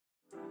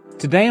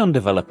Today on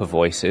Developer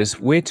Voices,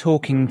 we're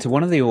talking to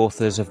one of the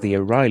authors of the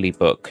O'Reilly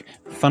book,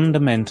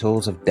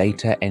 Fundamentals of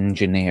Data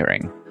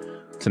Engineering.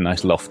 It's a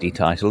nice lofty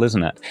title,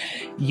 isn't it?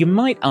 You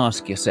might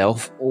ask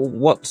yourself,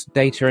 what's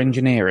data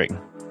engineering?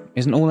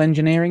 Isn't all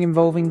engineering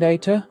involving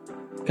data?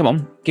 Come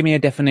on, give me a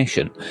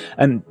definition.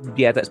 And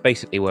yeah, that's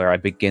basically where I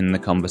begin the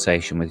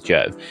conversation with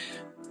Joe.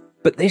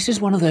 But this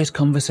is one of those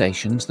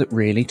conversations that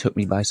really took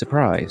me by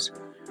surprise.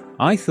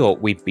 I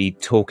thought we'd be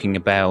talking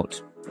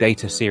about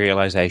data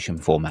serialization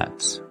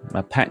formats,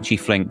 Apache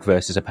Flink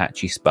versus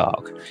Apache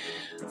Spark,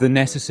 the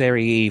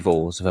necessary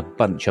evils of a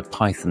bunch of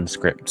Python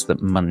scripts that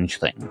munge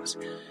things.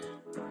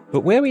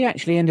 But where we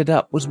actually ended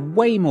up was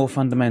way more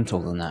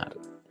fundamental than that.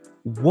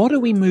 What are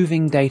we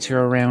moving data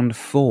around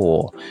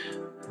for?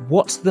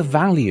 What's the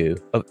value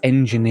of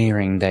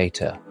engineering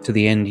data to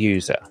the end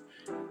user?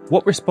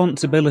 What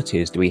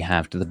responsibilities do we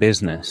have to the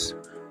business?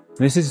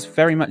 This is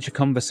very much a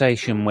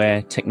conversation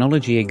where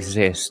technology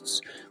exists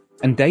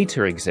and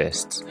data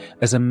exists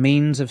as a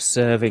means of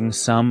serving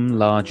some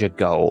larger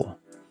goal.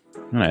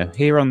 You know,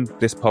 here on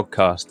this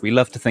podcast, we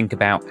love to think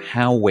about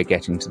how we're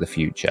getting to the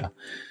future.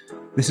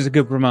 This is a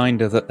good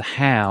reminder that the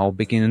how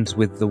begins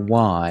with the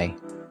why.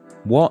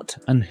 What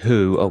and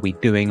who are we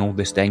doing all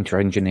this data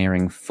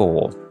engineering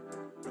for?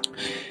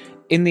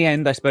 In the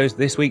end, I suppose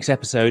this week's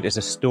episode is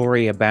a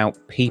story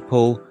about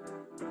people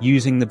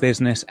using the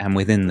business and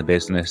within the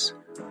business,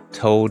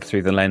 told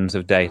through the lens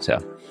of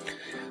data.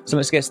 So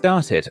let's get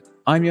started.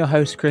 I'm your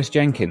host, Chris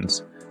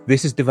Jenkins.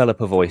 This is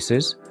Developer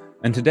Voices,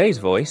 and today's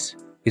voice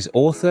is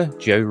author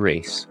Joe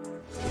Rees.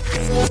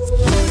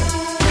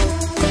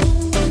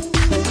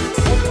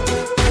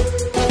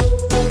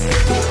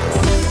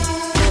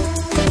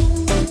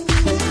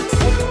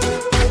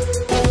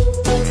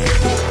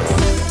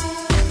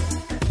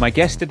 My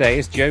guest today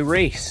is Joe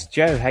Rees.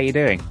 Joe, how are you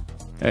doing?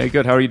 Hey,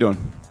 good. How are you doing?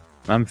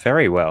 I'm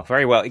very well,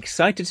 very well.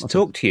 Excited to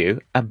talk to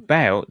you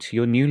about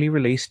your newly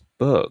released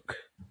book.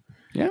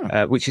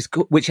 Yeah, which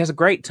has a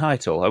great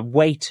title, a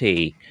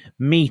weighty,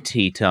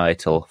 meaty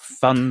title,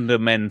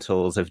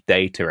 Fundamentals of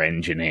Data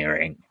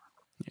Engineering.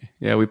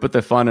 Yeah, we put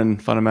the fun in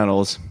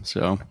fundamentals,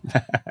 so.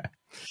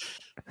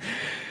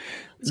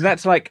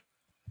 That's like,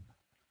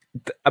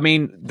 I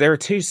mean, there are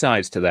two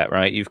sides to that,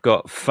 right? You've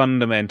got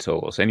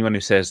fundamentals. Anyone who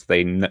says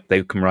they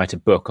can write a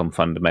book on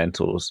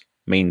fundamentals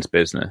means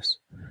business.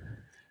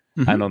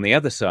 Mm-hmm. And on the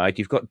other side,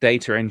 you've got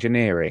data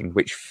engineering,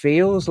 which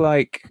feels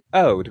like,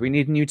 do we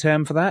need a new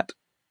term for that?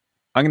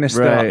 I'm going to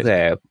start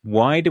there.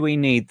 Why do we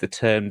need the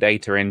term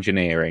data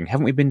engineering?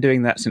 Haven't we been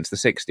doing that since the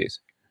 60s?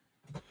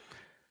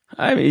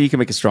 I mean, you can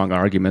make a strong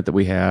argument that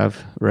we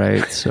have,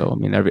 right? So, I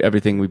mean,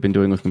 everything we've been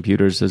doing with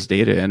computers has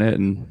data in it,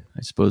 and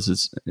I suppose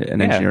it's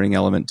an engineering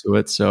element to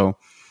it. So,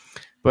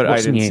 but I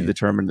didn't see the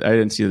term in the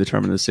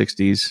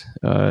 60s.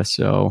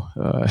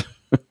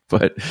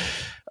 But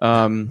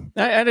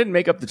I didn't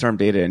make up the term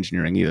data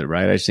engineering either,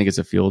 right? I just think it's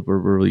a field where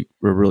we're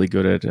really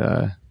good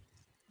at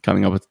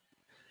coming up with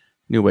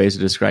new ways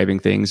of describing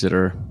things that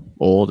are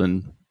old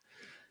and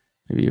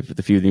maybe with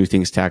a few new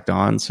things tacked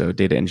on. So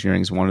data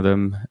engineering is one of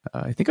them.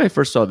 I think I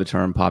first saw the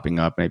term popping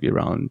up maybe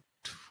around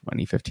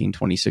 2015,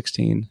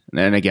 2016. And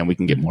then again, we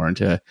can get more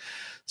into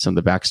some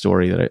of the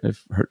backstory that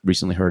I've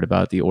recently heard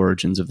about the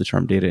origins of the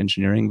term data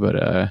engineering.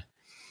 But,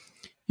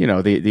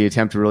 the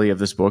attempt really of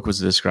this book was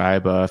to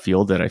describe a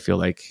field that I feel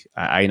like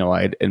I know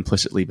I'd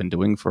implicitly been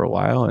doing for a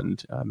while,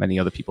 and many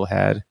other people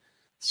had.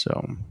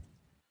 So,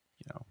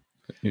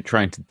 you're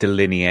trying to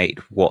delineate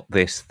what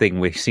this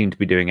thing we seem to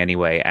be doing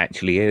anyway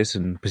actually is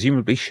and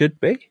presumably should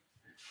be?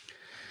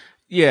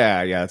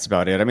 Yeah, that's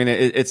about it. I mean,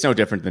 it's no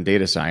different than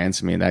data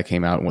science. I mean, that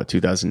came out in,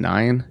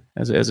 2009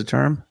 as a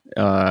term?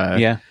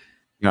 I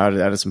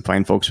had some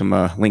fine folks from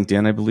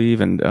LinkedIn, I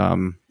believe, and,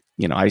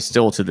 I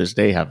still to this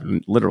day have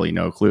literally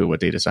no clue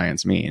what data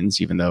science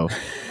means, even though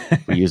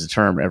we use the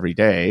term every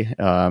day.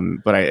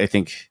 But I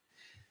think...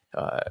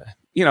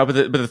 but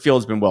the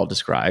field's been well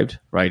described,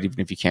 right? Even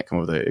if you can't come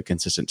up with a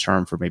consistent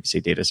term for maybe say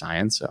data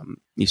science,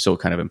 you still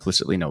kind of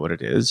implicitly know what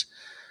it is.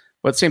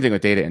 But same thing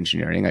with data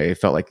engineering. I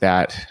felt like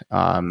that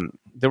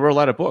there were a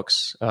lot of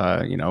books,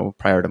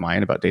 prior to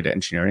mine about data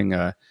engineering,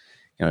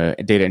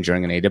 data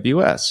engineering in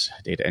AWS,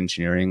 data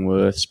engineering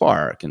with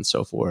Spark, and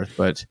so forth.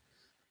 But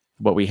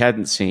what we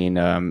hadn't seen,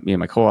 me and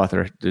my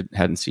co-author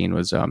hadn't seen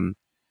was,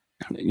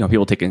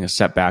 people taking a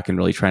step back and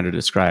really trying to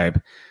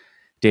describe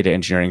data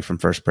engineering from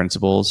first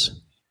principles.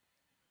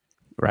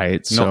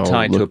 Right. Not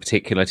tied to a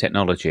particular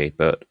technology,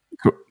 but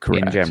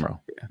correct. In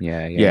general.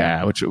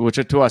 Yeah. Which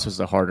to us was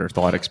the harder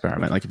thought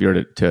experiment. Like if you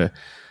were to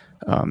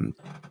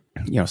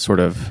sort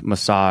of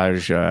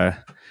massage, data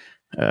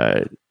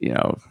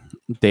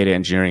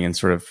engineering and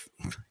sort of,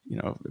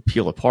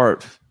 peel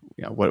apart,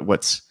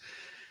 what's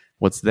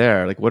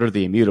there? Like, what are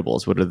the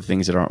immutables? What are the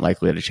things that aren't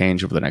likely to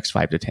change over the next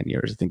 5 to 10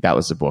 years? I think that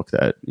was the book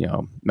that,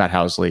 Matt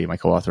Housley, my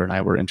co-author, and I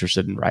were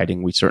interested in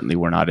writing. We certainly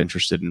were not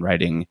interested in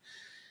writing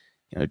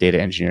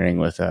data engineering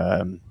with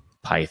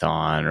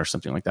Python or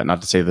something like that. Not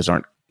to say those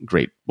aren't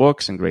great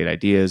books and great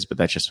ideas, but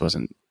that just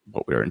wasn't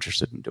what we were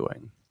interested in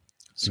doing.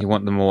 So you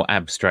want the more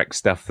abstract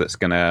stuff that's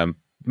going to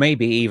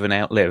maybe even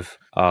outlive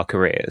our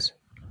careers.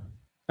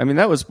 I mean,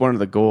 that was one of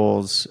the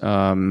goals.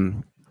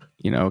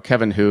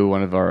 Kevin Hu,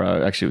 one of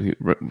our actually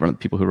one of the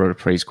people who wrote a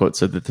praise quote,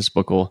 said that this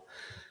book will,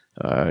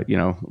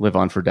 live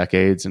on for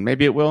decades, and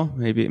maybe it will,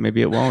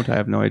 maybe it won't. I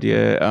have no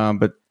idea.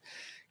 But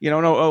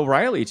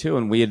O'Reilly too,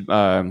 and we had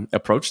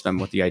approached them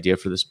with the idea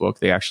for this book.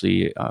 They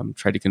actually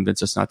tried to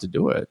convince us not to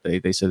do it.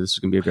 They said this was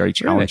going to be a very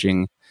challenging.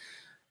 Really?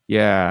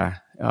 Yeah.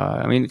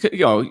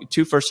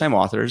 Two first-time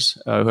authors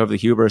who have the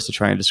hubris to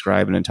try and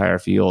describe an entire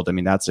field. I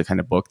mean, that's the kind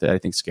of book that I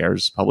think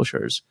scares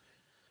publishers.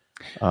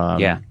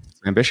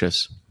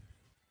 Ambitious.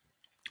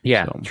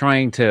 Yeah, so.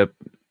 Trying to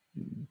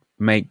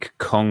make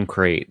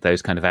concrete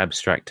those kind of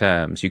abstract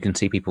terms. You can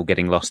see people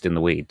getting lost in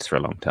the weeds for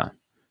a long time.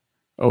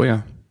 Oh,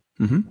 yeah.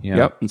 Mm-hmm. Yeah.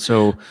 Yep. And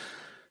so,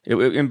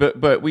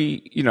 but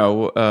we,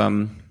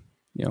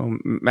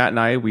 Matt and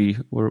I,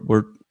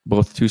 we're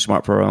both too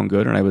smart for our own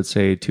good, and I would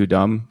say too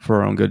dumb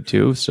for our own good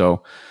too.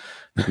 So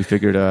we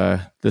figured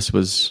this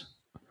was,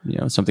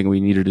 something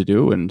we needed to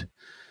do, and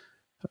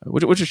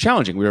which is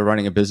challenging. We were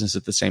running a business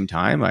at the same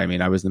time. I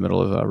mean, I was in the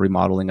middle of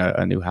remodeling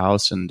a new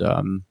house, and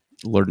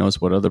Lord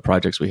knows what other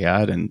projects we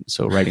had, and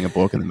so writing a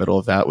book in the middle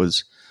of that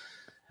was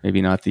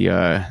maybe not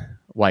the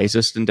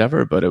wisest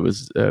endeavor, but it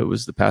was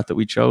the path that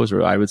we chose,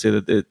 or I would say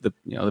that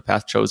the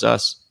path chose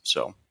us.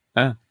 So.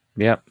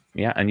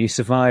 Yeah, and you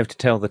survived to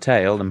tell the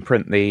tale and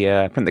print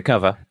the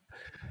cover.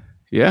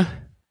 Yeah,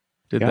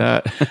 did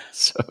that.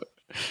 So,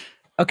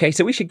 okay,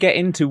 so we should get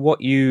into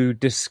what you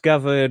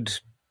discovered,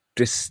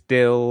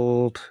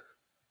 distilled,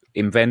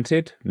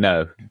 invented.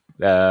 No,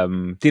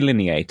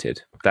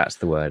 delineated. That's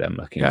the word I'm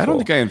looking for. I don't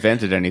think I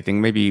invented anything.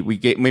 Maybe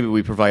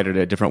we provided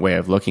a different way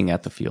of looking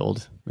at the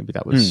field. Maybe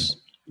that was.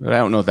 I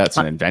don't know if that's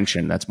an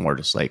invention. That's more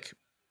just like,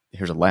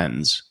 here's a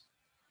lens.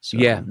 So.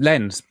 Yeah,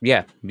 lens.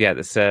 Yeah,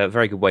 that's a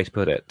very good way to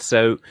put it.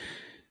 So,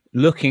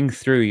 looking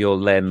through your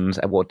lens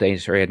at what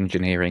data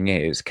engineering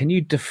is, can you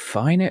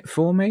define it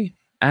for me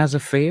as a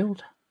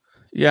field?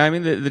 Yeah, I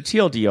mean, the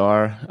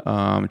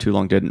TLDR, too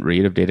long didn't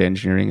read, of data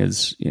engineering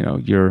is,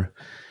 there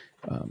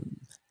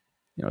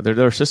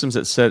are systems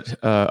that sit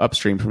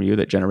upstream from you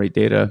that generate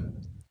data.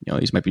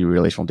 These might be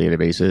relational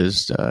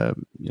databases,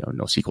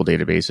 NoSQL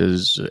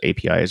databases,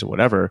 APIs, or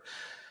whatever.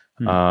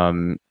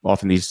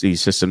 Often these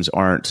systems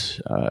aren't.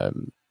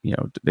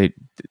 They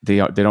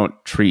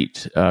don't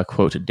treat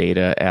quote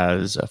data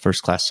as a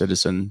first class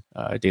citizen.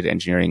 Data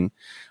engineering,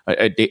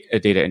 a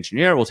data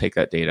engineer will take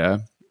that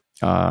data,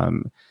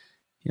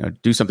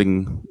 do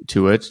something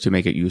to it to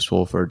make it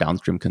useful for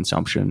downstream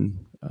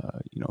consumption.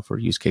 For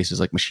use cases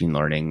like machine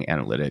learning,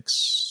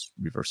 analytics,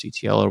 reverse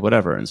ETL, or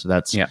whatever. And so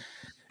that's in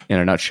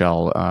a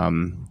nutshell.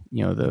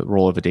 The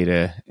role of a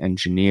data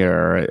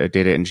engineer. A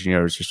data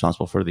engineer is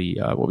responsible for the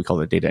what we call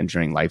the data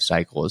engineering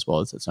lifecycle, as well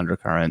as its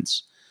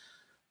undercurrents.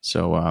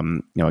 So,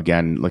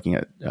 again, looking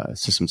at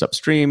systems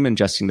upstream,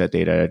 ingesting that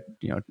data,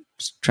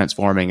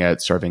 transforming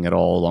it, serving it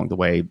all along the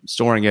way,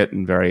 storing it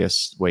in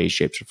various ways,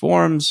 shapes, or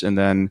forms. And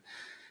then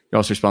you're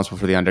also responsible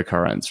for the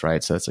undercurrents,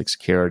 right? So that's like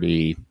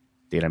security,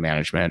 data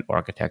management,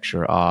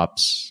 architecture,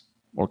 ops,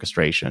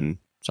 orchestration,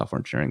 software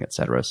engineering, et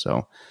cetera.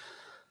 So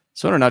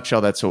in a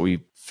nutshell, that's what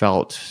we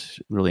felt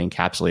really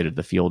encapsulated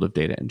the field of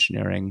data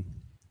engineering,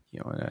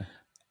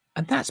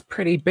 And that's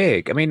pretty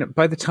big. I mean,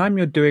 by the time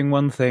you're doing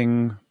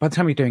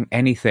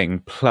anything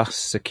plus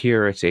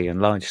security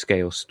and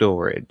large-scale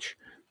storage,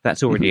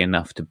 that's already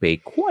enough to be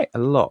quite a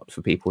lot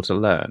for people to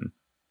learn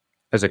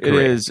as a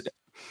career. It is.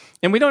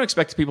 And we don't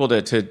expect people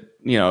to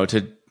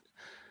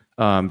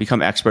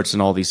become experts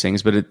in all these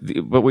things, but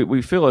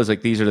we feel as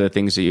like these are the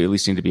things that you at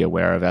least need to be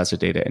aware of as a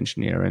data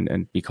engineer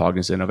and be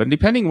cognizant of. And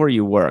depending where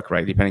you work,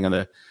 right, depending on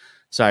the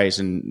size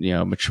and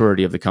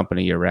maturity of the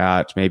company you're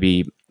at,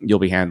 maybe you'll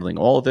be handling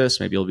all of this,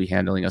 maybe you'll be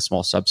handling a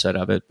small subset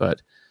of it,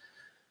 but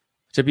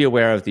to be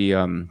aware of the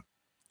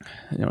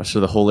sort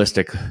of the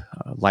holistic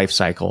life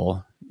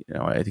cycle,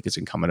 I think it's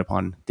incumbent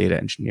upon data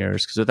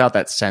engineers, because without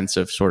that sense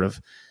of sort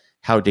of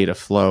how data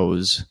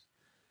flows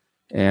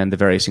and the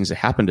various things that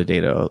happen to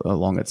data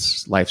along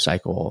its life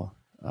cycle,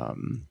 I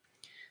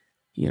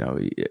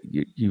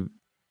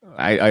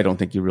don't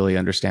think you really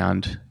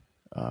understand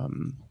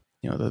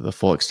the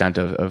full extent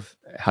of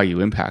how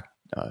you impact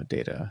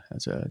data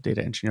as a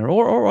data engineer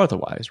or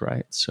otherwise,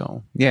 right?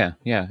 So yeah.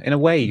 In a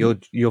way,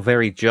 your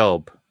very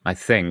job, I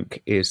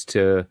think, is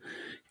to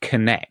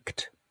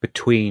connect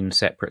between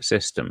separate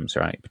systems,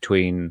 right?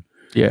 Between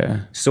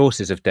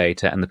sources of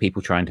data and the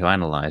people trying to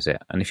analyze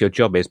it. And if your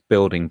job is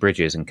building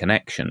bridges and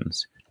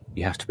connections,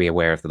 you have to be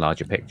aware of the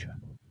larger picture.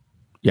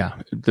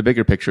 Yeah, the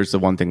bigger picture is the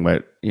one thing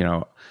that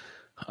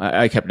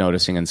I kept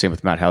noticing, and same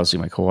with Matt Housley,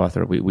 my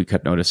co-author. We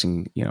kept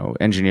noticing,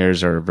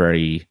 engineers are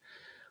very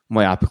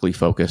myopically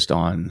focused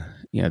on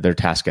their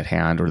task at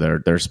hand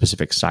or their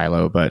specific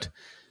silo. But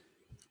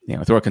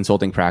through our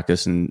consulting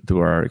practice and through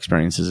our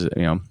experiences,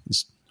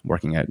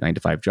 working at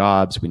 9-to-5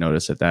 jobs, we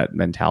noticed that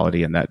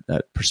mentality and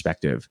that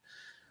perspective,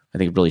 I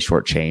think, really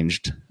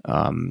shortchanged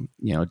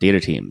data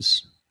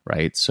teams,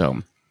 right?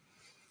 So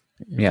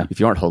If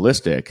you aren't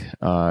holistic,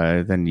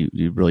 then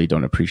you really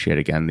don't appreciate,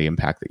 again, the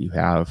impact that you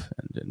have.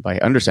 And by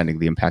understanding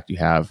the impact you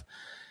have,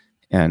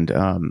 and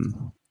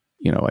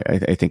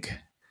I think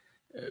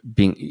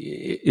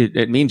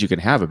it means you can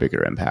have a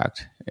bigger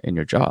impact in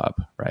your job,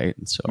 right?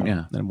 And so,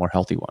 and a more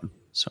healthy one.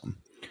 So,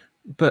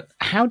 but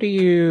how do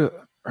you,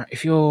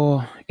 if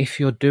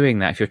you're doing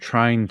that, if you're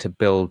trying to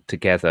build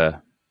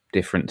together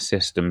different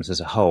systems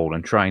as a whole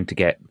and trying to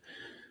get,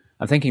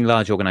 I'm thinking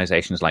large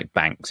organizations like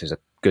banks is a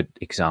good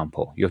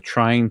example. You're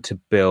trying to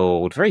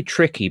build very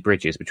tricky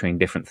bridges between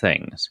different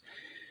things.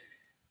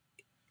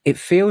 It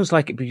feels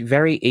like it'd be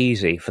very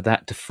easy for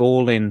that to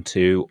fall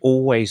into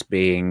always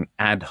being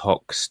ad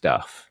hoc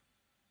stuff,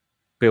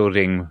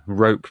 building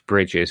rope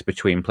bridges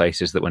between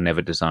places that were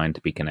never designed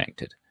to be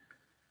connected.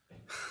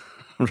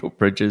 Rope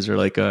bridges are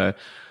like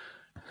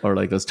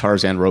those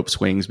Tarzan rope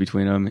swings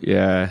between them.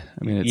 Yeah,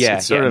 I mean,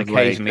 it's sort of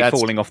occasionally like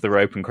falling off the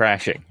rope and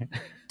crashing.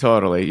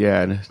 Totally,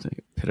 yeah, and a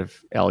pit of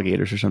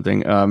alligators or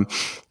something. I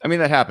mean,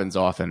 that happens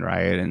often,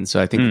 right? And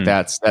so I think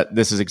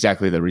this is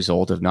exactly the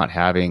result of not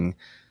having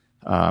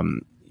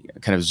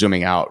kind of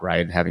zooming out,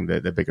 right, and having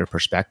the bigger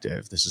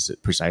perspective. This is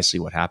precisely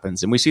what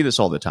happens, and we see this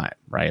all the time,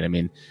 right? I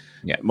mean,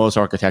 most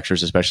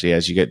architectures, especially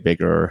as you get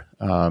bigger,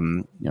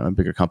 in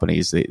bigger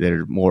companies,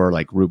 they're more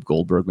like Rube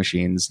Goldberg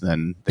machines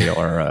than they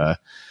are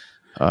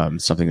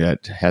something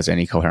that has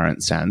any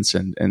coherent sense,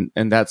 and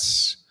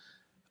that's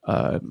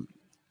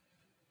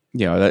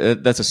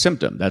that's a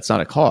symptom. That's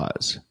not a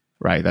cause,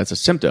 right? That's a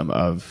symptom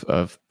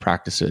of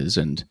practices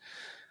and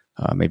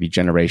maybe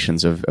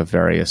generations of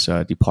various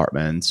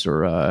departments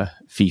or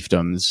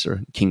fiefdoms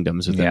or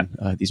kingdoms within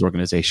these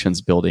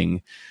organizations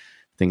building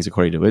things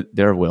according to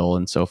their will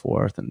and so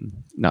forth,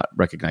 and not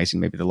recognizing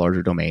maybe the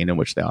larger domain in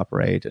which they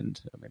operate and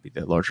maybe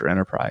the larger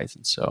enterprise.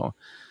 And so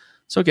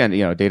again,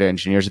 data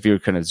engineers, if you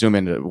kind of zoom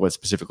into what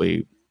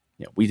specifically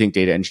we think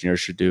data engineers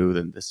should do,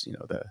 then this,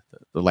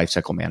 the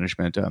lifecycle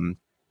management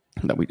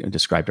that we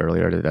described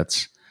earlier,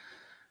 that's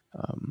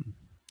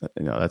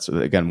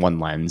again one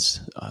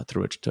lens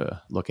through which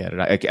to look at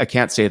it. I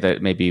can't say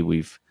that maybe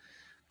we've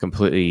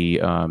completely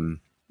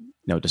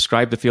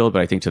described the field,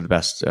 but I think to the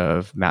best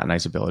of Matt and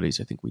I's abilities,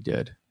 I think we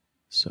did.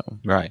 So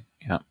right,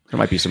 yeah, there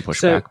might be some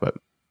pushback, but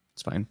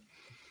it's fine.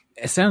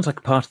 It sounds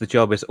like part of the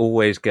job is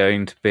always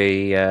going to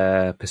be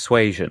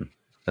persuasion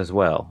as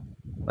well,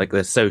 like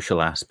the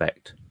social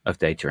aspect of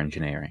data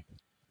engineering.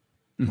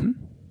 Mm-hmm.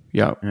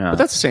 Yeah, but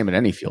that's the same in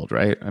any field,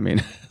 right? I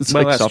mean, it's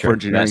like software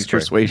engineering is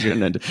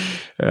persuasion, and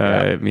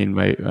I mean,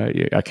 my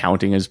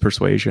accounting is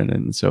persuasion,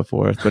 and so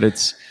forth. But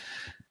it's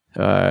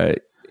persuasion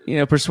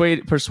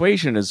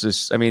is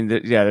just. I mean,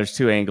 there's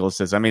two angles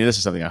to this. I mean, this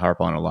is something I harp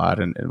on a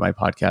lot in my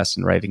podcasts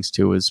and writings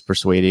too. Is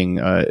persuading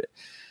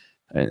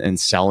and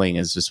selling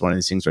is just one of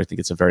these things where I think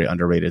it's a very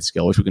underrated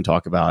skill, which we can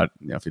talk about,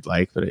 if you'd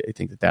like. But I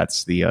think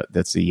that's the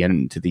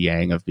yin to the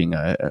yang of being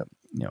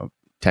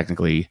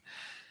technically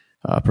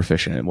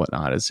proficient and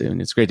whatnot.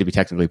 It's great to be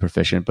technically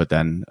proficient, but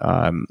then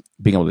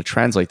being able to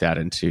translate that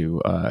into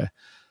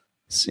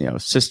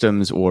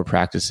systems or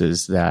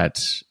practices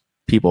that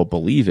people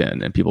believe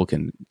in and people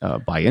can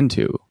buy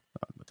into.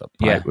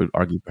 I would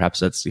argue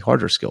perhaps that's the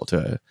harder skill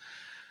to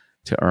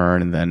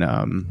earn and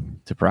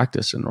then to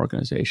practice in an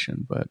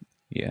organization. But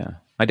yeah,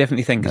 I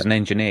definitely think as an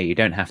engineer, you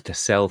don't have to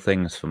sell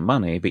things for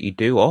money, but you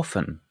do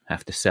often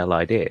have to sell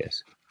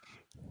ideas.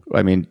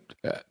 I mean,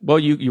 well,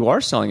 you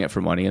are selling it for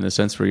money in the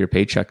sense where your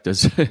paycheck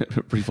does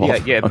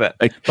revolve. Yeah, but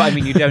I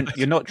mean,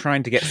 you're not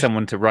trying to get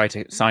someone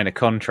to sign a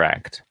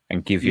contract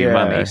and give you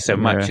money so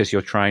much as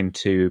you're trying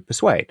to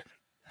persuade.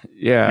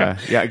 Yeah,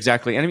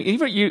 exactly. And I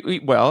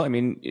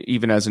mean,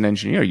 even as an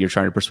engineer, you're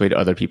trying to persuade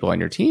other people on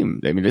your team.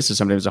 I mean, this is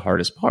sometimes the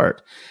hardest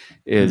part,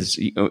 is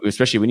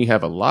especially when you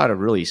have a lot of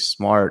really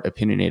smart,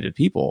 opinionated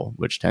people,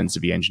 which tends to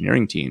be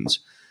engineering teams.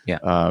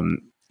 Yeah,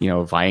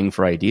 vying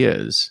for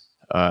ideas.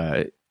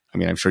 I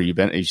mean, I'm sure you've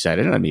sat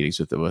in on meetings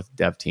with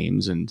dev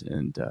teams and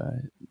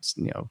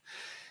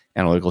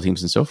analytical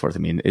teams and so forth. I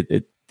mean,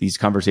 these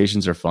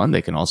conversations are fun.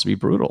 They can also be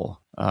brutal.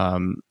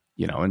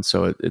 And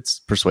so it's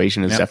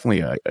persuasion is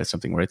definitely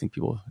something where I think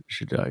people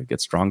should get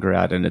stronger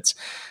at,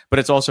 but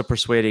it's also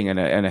persuading in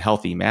a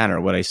healthy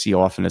manner. What I see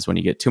often is when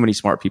you get too many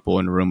smart people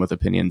in a room with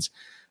opinions,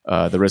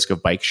 the risk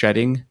of bike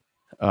shedding,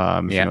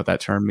 if you know what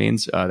that term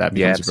means, that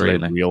becomes a very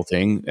real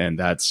thing, and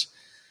that's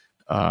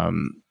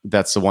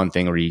the one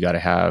thing where you got to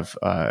have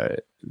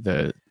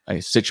the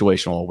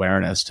situational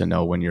awareness to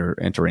know when you're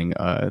entering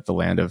the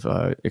land of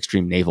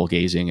extreme navel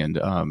gazing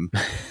and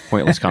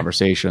pointless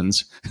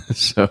conversations.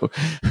 So,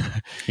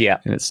 and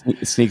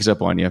it sneaks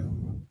up on you.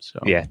 So,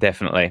 yeah,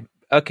 definitely.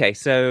 Okay,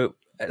 so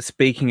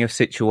speaking of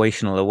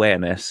situational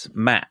awareness,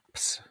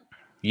 maps.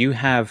 You've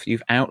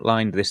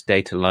outlined this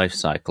data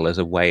lifecycle as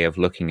a way of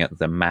looking at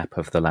the map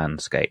of the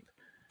landscape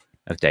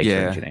of data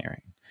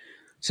engineering.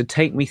 So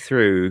take me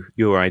through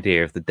your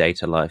idea of the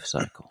data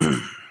lifecycle.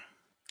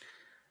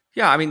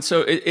 Yeah, I mean,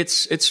 so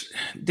it's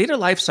data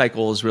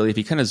lifecycle is really, if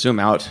you kind of zoom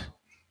out,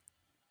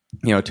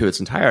 to its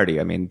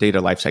entirety. I mean,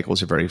 data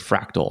lifecycles are very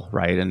fractal,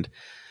 right? And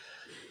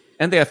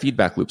they have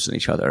feedback loops in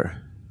each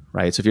other,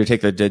 right? So if you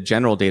take the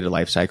general data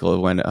lifecycle of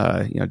when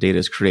data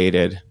is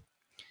created,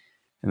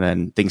 and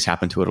then things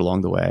happen to it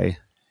along the way,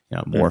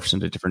 morphs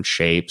into different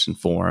shapes and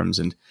forms,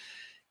 and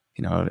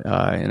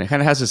and it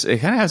kind of has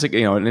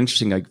an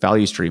interesting like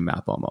value stream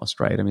map almost,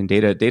 right? I mean,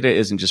 data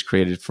isn't just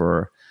created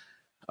for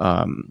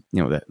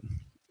that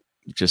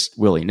just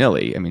willy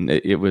nilly. I mean,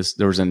 there was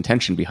an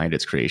intention behind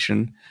its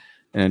creation,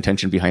 an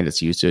intention behind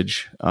its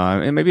usage,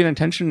 and maybe an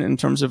intention in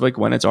terms of like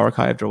when it's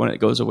archived or when it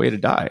goes away to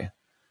die,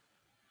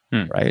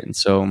 right? And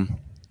so,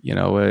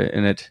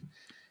 and it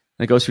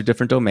goes through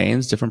different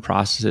domains, different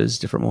processes,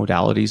 different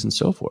modalities, and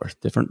so forth,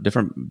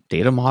 different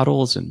data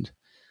models, and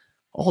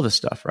all this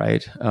stuff,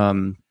 right?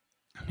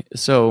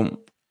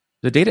 So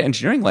the data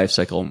engineering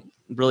lifecycle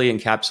really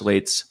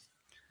encapsulates,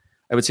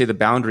 I would say, the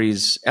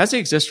boundaries as they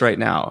exist right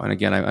now. And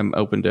again, I'm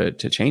open to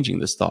changing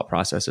this thought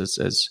process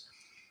as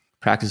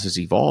practices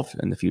evolve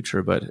in the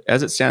future. But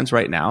as it stands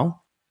right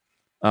now,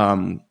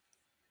 a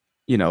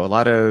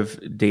lot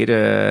of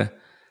data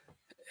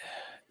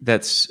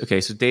that's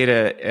okay. So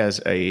data as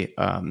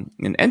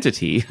an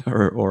entity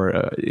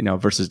or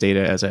versus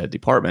data as a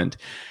department,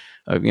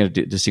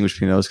 distinguish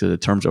between those because the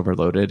term's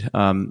overloaded.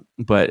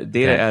 But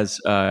data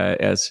as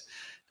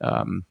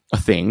a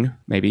thing,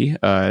 maybe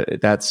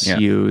that's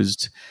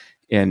used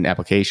in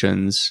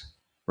applications,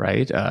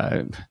 right?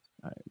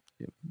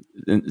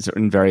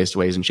 In various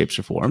ways and shapes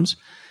or forms.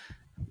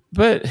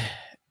 But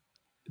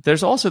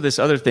there's also this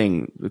other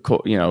thing,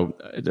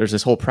 there's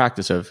this whole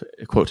practice of,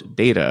 quote,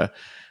 data,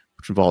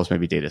 which involves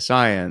maybe data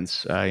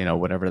science,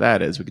 whatever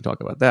that is. We can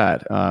talk about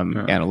that,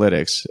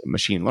 analytics,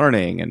 machine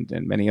learning,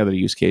 and many other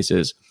use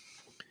cases,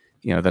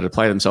 that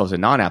apply themselves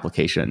in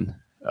non-application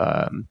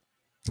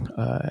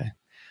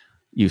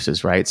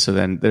uses, right? So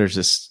then there's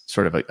this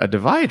sort of a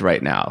divide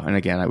right now. And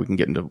again, we can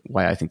get into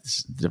why I think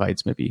this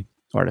divide's maybe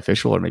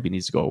artificial or maybe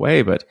needs to go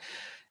away. But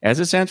as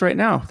it stands right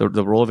now, the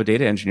role of a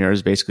data engineer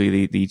is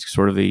basically the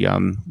sort of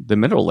the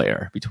middle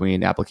layer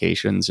between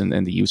applications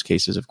and the use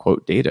cases of,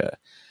 quote, data.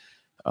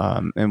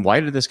 And why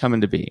did this come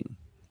into being,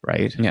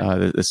 right?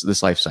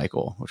 This life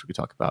cycle, which we could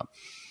talk about.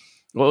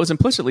 Well, it was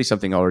implicitly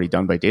something already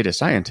done by data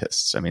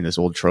scientists. I mean, this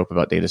old trope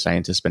about data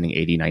scientists spending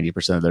 80,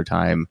 90% of their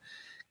time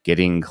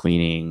getting,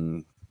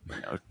 cleaning,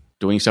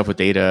 doing stuff with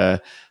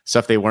data,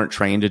 stuff they weren't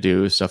trained to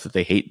do, stuff that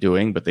they hate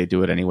doing, but they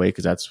do it anyway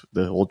because that's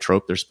the old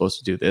trope. They're supposed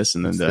to do this.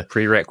 And then the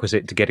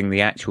prerequisite to getting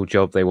the actual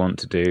job they want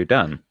to do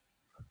done.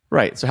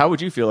 Right. So how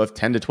would you feel if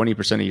 10 to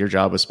 20% of your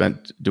job was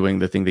spent doing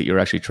the thing that you're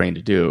actually trained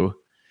to do,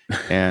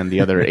 and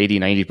the other 80,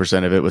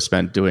 90% of it was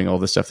spent doing all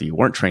the stuff that you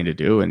weren't trained to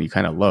do and you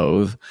kind of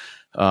loathe?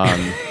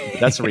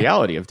 That's the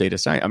reality of data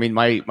science. I mean,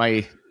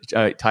 my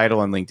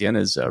title on LinkedIn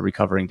is a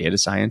recovering data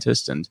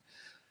scientist. And,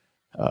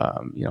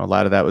 a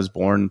lot of that was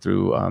born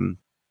through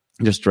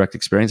just direct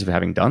experience of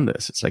having done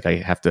this. It's like I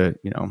have to,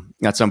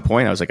 at some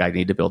point I was like, I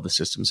need to build the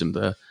systems and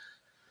the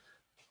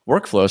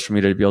workflows for me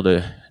to be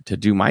able to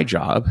do my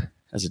job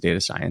as a data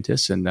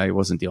scientist. And I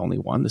wasn't the only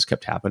one. This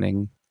kept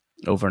happening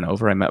over and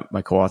over. I met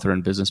my co-author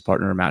and business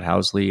partner, Matt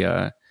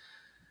Housley.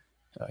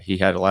 He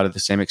had a lot of the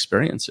same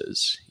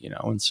experiences,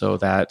 and so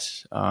that,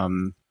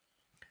 and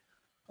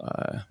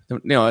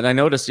I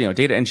noticed,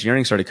 data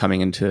engineering started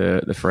coming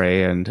into the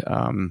fray. And,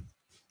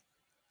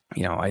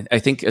 I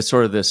think it's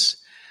sort of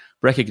this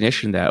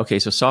recognition that, okay,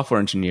 so software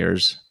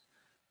engineers,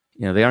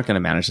 they aren't going to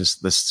manage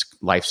this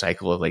life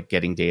cycle of like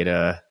getting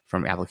data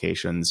from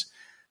applications,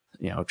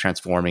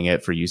 transforming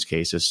it for use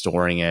cases,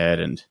 storing it,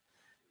 and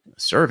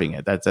serving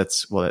it.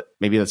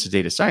 Maybe that's a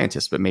data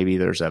scientist, but maybe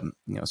there's a,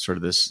 sort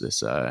of this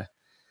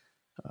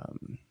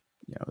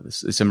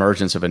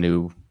emergence of a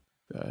new,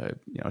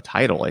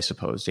 title, I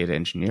suppose, data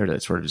engineer,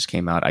 that sort of just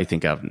came out, I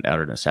think, out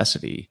of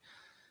necessity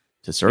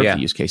to serve the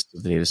use case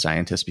of the data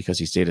scientist, because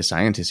these data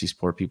scientists, these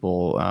poor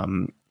people,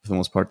 for the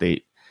most part,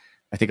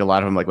 I think a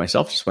lot of them, like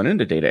myself, just went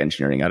into data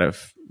engineering out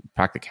of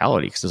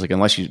practicality, because it's like,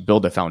 unless you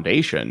build a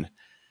foundation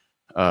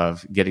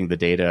of getting the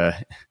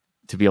data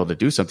to be able to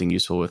do something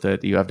useful with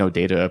it, you have no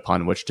data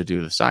upon which to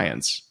do the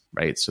science,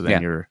 right? So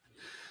then you're...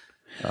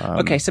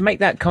 okay, so make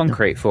that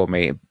concrete for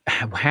me.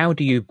 How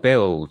do you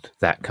build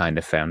that kind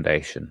of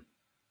foundation?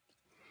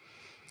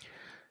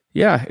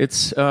 Yeah,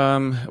 it's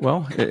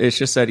it's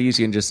just that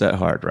easy and just that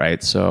hard,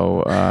 right?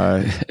 So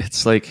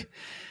it's like,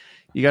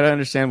 you got to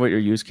understand what your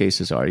use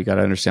cases are. You got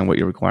to understand what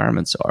your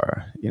requirements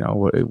are.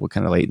 What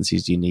kind of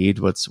latencies do you need?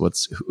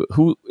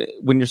 Who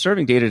when you're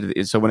serving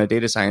data? So when a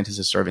data scientist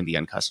is serving the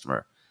end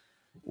customer,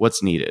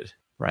 what's needed,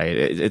 right?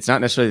 It's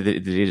not necessarily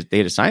the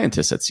data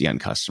scientist that's the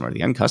end customer.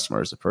 The end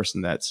customer is the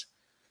person that's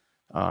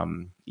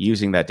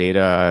using that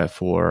data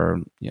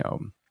for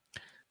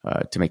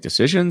to make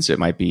decisions. It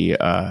might be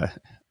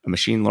a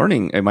machine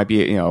learning. It might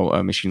be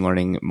a machine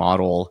learning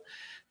model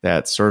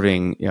that's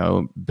serving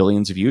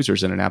billions of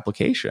users in an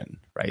application,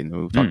 right? And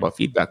we'll talk about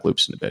feedback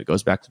loops in a bit. It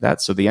goes back to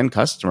that. So the end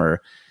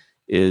customer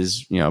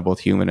is both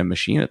human and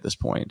machine at this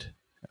point.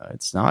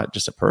 It's not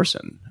just a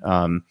person,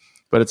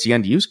 but it's the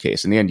end use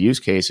case. And the end use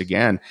case,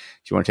 again,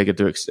 if you want to take it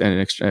to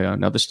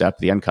another step,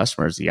 the end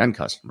customer is the end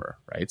customer,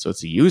 right? So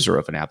it's the user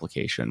of an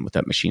application with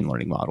that machine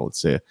learning model.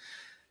 It's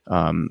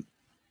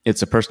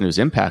it's a person who's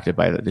impacted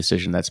by the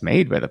decision that's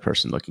made by the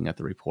person looking at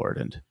the report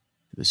and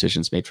the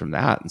decisions made from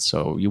that. And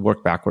so you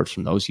work backwards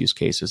from those use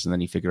cases, and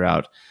then you figure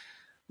out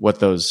what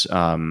those,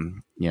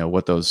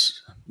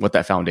 what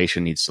that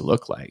foundation needs to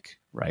look like,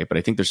 right? But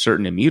I think there's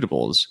certain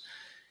immutables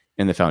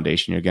in the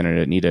foundation. You're going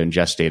to need to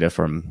ingest data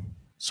from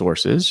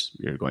sources.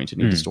 You're going to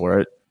need to store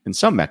it in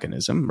some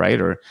mechanism, right?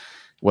 Or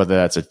whether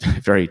that's a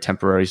very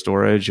temporary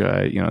storage,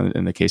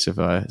 in the case of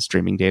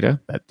streaming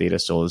data, that data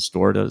still is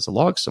stored as a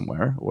log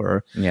somewhere,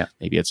 or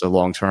maybe it's a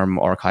long-term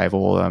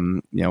archival,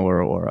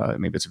 or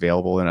maybe it's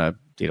available in a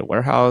data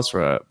warehouse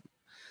or a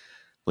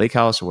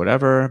lakehouse or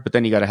whatever. But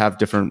then you got to have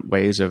different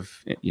ways of,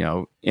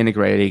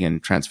 integrating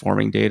and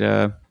transforming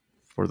data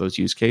for those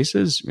use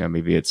cases.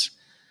 Maybe it's,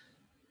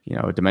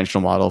 a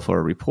dimensional model for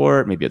a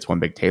report. Maybe it's one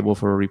big table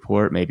for a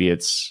report. Maybe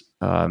it's,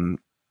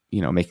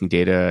 making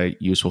data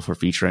useful for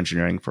feature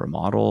engineering for a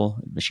model,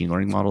 machine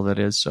learning model, that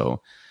is.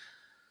 So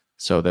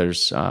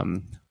there's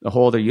a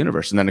whole other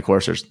universe. And then, of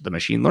course, there's the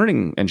machine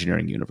learning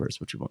engineering universe,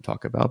 which we won't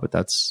talk about, but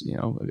that's,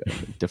 a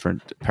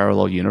different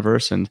parallel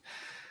universe.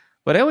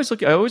 But I always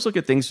look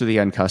at things through the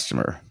end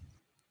customer,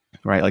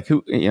 right? Like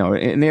who,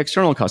 in the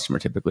external customer,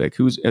 typically, like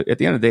who's at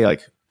the end of the day,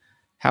 like,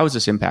 how is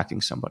this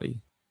impacting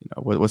somebody?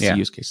 What's the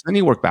use case? Then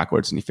you work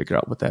backwards and you figure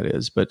out what that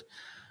is. But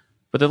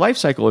the life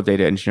cycle of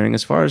data engineering,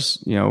 as far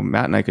as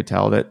Matt and I could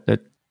tell, that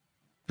it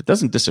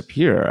doesn't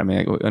disappear. I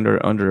mean,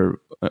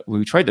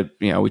 we tried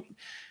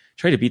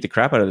to beat the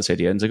crap out of this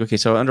idea, and it's like, okay,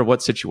 so under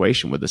what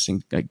situation would this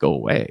thing go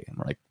away? And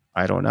we're like,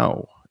 I don't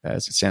know,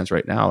 as it stands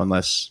right now,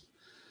 unless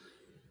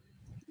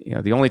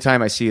the only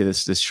time I see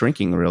this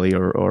shrinking really,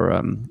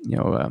 or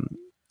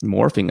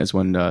morphing, is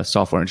when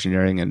software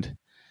engineering and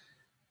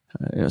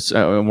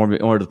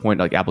more to the point,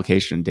 like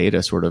application and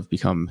data sort of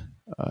become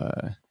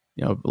a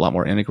lot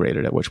more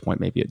integrated, at which point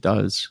maybe it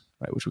does,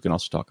 right? Which we can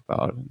also talk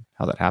about and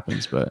how that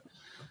happens. But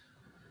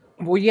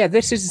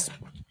this is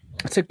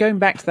so going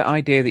back to the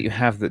idea that you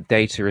have that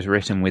data is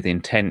written with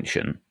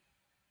intention.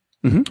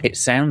 Mm-hmm. It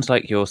sounds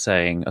like you're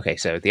saying, okay,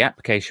 so the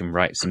application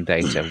writes some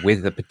data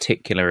with a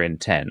particular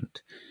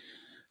intent.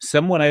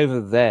 Someone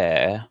over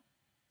there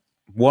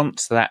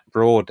wants that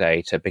raw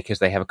data because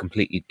they have a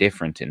completely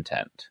different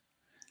intent.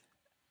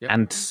 Yep.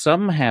 And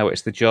somehow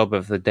it's the job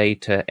of the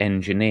data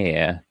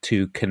engineer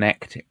to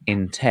connect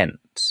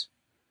intents.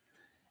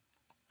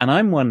 And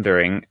I'm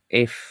wondering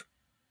if...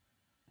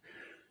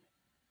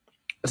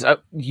 So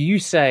you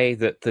say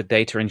that the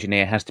data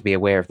engineer has to be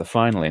aware of the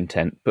final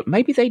intent, but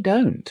maybe they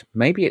don't.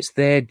 Maybe it's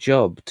their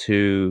job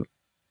to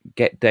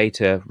get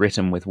data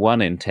written with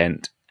one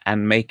intent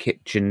and make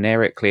it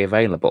generically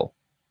available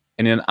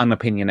in an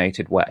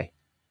unopinionated way.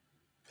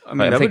 I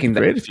mean, that would be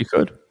great if you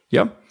could.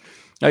 Yeah.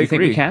 I agree.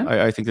 Think we can?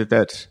 I think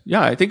that,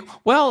 I think,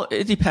 well,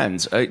 it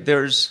depends.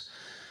 There's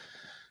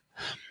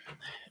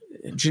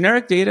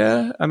generic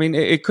data. I mean,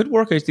 it could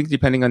work, I think,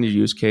 depending on your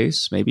use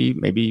case. Maybe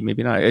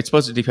not. I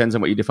suppose it depends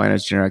on what you define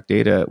as generic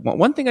data.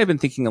 One thing I've been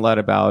thinking a lot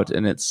about,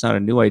 and it's not a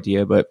new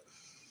idea, but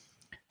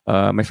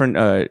my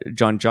friend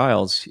John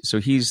Giles, so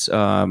he's,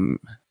 kind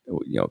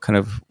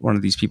of one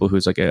of these people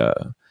who's like I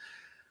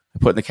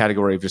put in the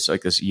category of just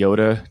like this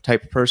Yoda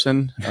type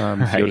person.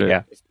 Yoda,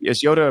 yeah.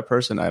 Is Yoda a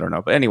person? I don't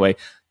know. But anyway,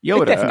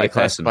 Yoda, I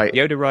classify.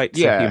 Yoda rights,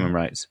 human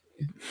rights.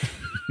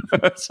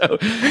 So,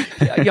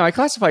 I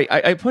classify.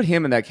 I put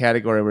him in that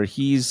category where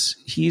he's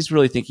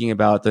really thinking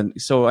about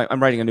So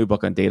I'm writing a new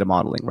book on data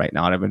modeling right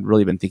now, and I've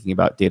really been thinking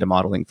about data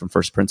modeling from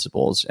first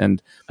principles.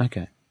 And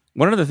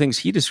one of the things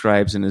he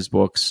describes in his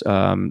books,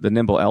 the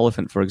Nimble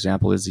Elephant, for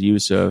example, is the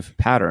use of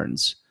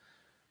patterns.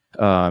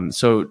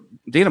 So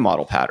data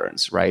model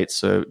patterns, right?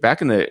 So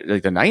back in the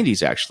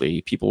 90s,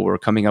 actually, people were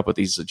coming up with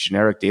these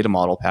generic data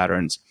model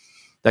patterns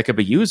that could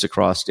be used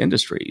across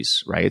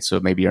industries, right? So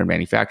maybe you're in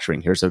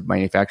manufacturing. Here's a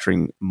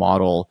manufacturing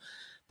model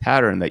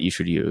pattern that you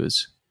should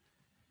use.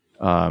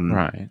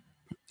 Right.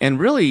 And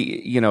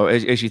really,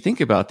 as you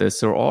think about this,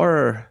 there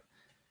are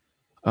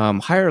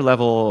higher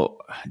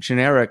level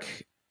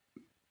generic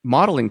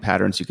modeling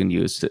patterns you can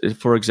use.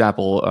 For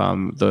example,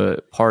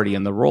 the party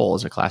and the role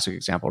is a classic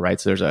example, right?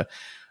 So there's a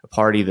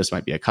party. This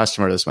might be a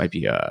customer. This might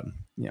be a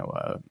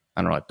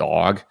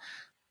dog,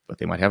 but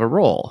they might have a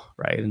role,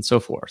 right, and so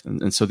forth.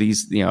 And so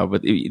these,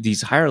 but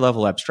these higher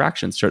level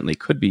abstractions certainly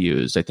could be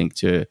used, I think,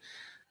 to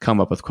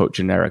come up with quote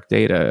generic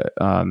data,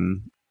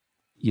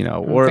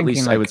 or at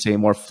least I would say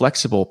more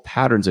flexible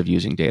patterns of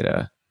using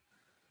data.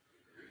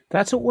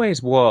 That's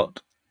always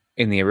what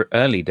in the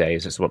early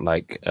days is what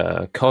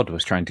COD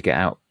was trying to get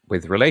out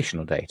with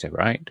relational data,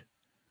 right?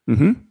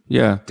 Mm-hmm.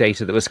 Yeah,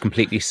 data that was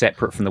completely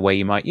separate from the way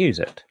you might use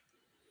it.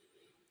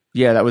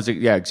 Yeah, that was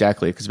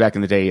exactly, because back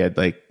in the day, you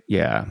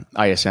had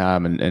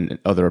ISM and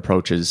other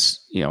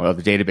approaches,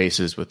 other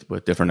databases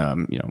with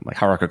different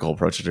hierarchical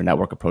approaches or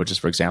network approaches,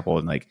 for example.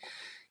 And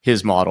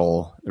his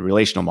model, the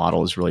relational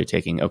model, is really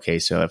taking, okay,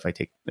 so if I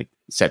take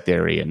set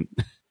theory and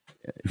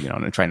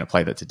and trying to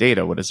apply that to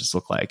data, what does this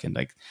look like? And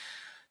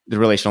the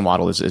relational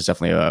model is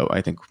definitely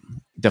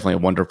a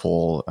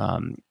wonderful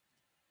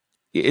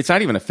it's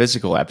not even a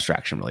physical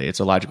abstraction, really. It's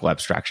a logical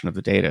abstraction of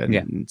the data.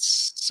 And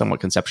it's somewhat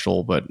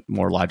conceptual, but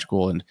more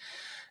logical. And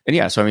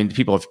yeah, so I mean,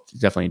 people have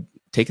definitely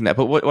taken that.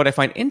 But what I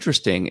find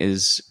interesting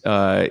is,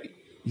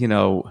 you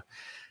know,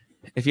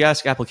 if you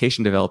ask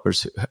application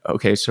developers,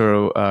 okay,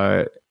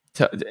 so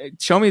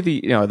show me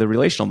the the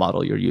relational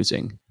model you're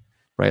using,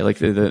 right? Like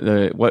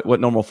the what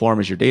normal form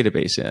is your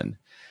database in?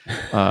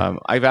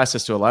 I've asked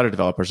this to a lot of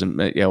developers,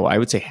 and I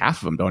would say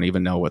half of them don't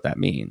even know what that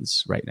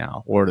means right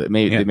now, or they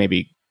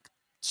maybe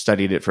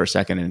studied it for a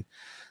second in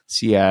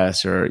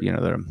CS or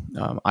their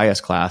IS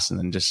class, and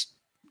then just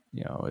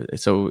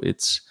so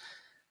it's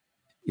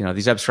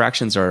these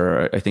abstractions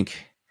are, I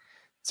think.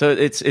 So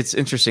it's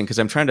interesting because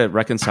I'm trying to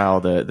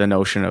reconcile the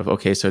notion of,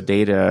 okay, so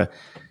data,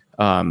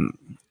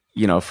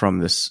 from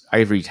this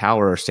ivory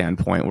tower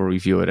standpoint, where we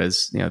view it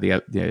as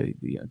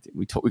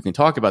we can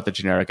talk about the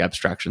generic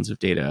abstractions of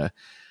data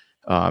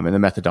and the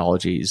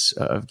methodologies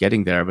of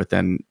getting there, but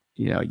then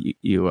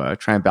you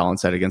try and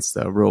balance that against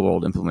the real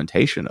world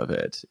implementation of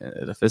it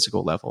at a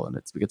physical level, and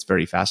it gets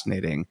very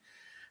fascinating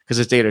because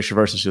this data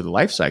traverses through the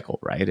life cycle,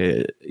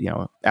 right?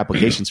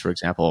 Applications, for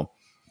example.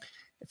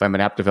 If I'm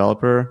an app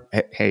developer,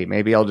 hey,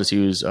 maybe I'll just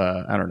use,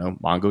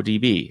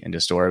 MongoDB and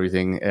just store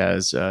everything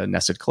as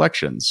nested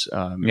collections,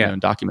 and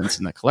documents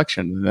in that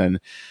collection. And then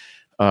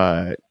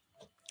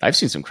I've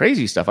seen some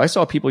crazy stuff. I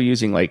saw people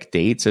using like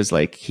dates as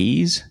like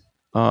keys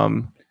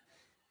in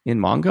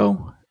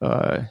Mongo.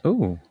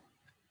 Oh,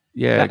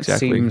 yeah, that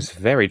exactly. Seems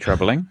very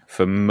troubling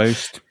for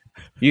most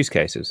use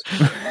cases.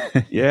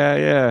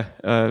 yeah.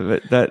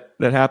 But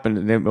that happened,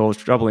 and it was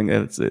troubling.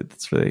 It's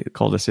they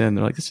called us in.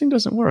 They're like, this thing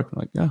doesn't work. I'm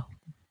like, yeah.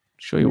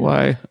 Show you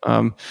why.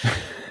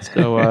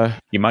 So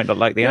you might not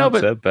like the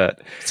answer,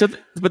 but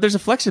there's a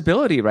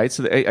flexibility, right?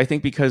 So I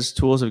think because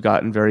tools have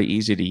gotten very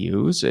easy to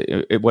use,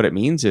 what it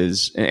means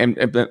is,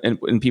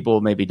 and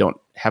people maybe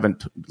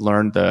haven't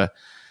learned the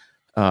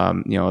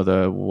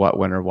the what,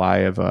 when, or why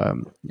of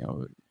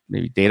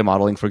maybe data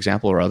modeling, for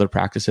example, or other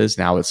practices.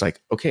 Now it's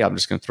like, okay, I'm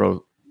just going to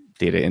throw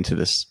data into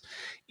this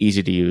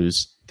easy to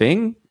use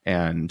thing,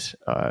 and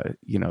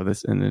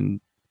this, and then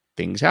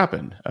things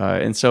happen,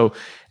 and so.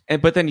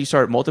 But then you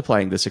start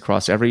multiplying this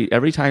across every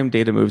time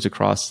data moves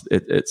across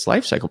its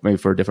life cycle, maybe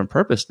for a different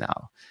purpose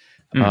now.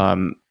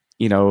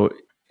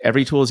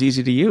 Every tool is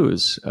easy to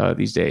use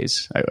these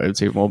days. I would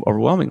say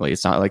overwhelmingly.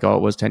 It's not like, it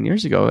was 10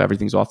 years ago.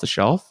 Everything's off the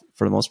shelf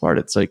for the most part.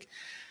 It's like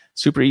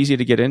super easy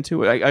to get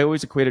into. I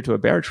always equate it to a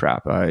bear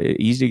trap.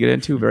 Easy to get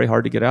into, very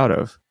hard to get out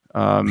of,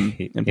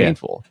 and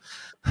painful.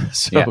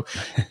 So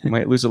you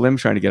might lose a limb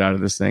trying to get out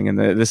of this thing. And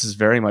this is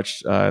very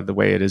much the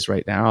way it is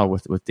right now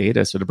with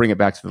data. So to bring it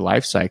back to the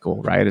life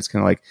cycle, right? It's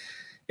kind of like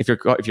if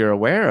you're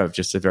aware of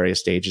just the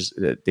various stages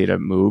that data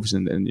moves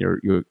and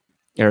your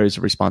areas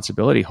of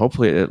responsibility,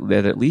 hopefully it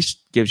at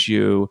least gives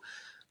you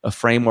a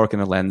framework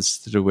and a lens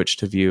through which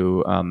to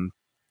view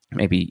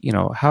maybe,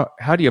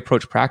 how do you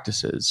approach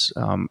practices,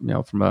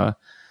 from a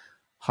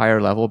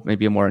higher level,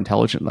 maybe a more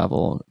intelligent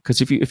level?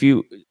 Because if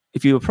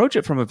you approach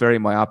it from a very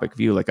myopic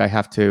view, like I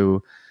have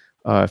to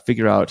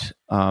figure out,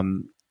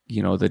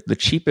 the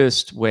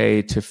cheapest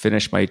way to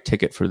finish my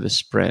ticket for the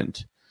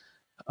sprint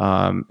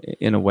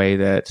in a way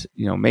that,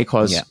 may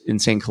cause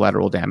insane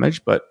collateral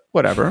damage, but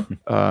whatever,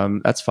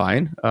 that's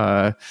fine.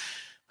 Blow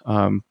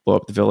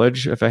up the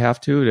village if I have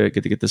to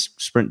get this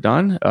sprint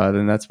done,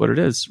 then that's what it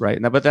is,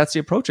 right? Now, but that's the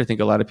approach I think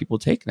a lot of people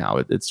take now.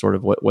 It's sort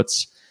of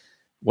what's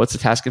the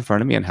task in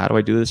front of me, and how do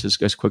I do this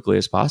as quickly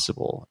as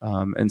possible?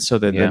 And so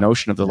the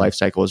notion of the life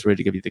cycle is really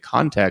to give you the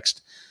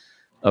context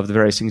of the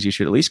various things you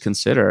should at least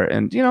consider.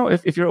 And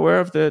if you're aware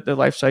of the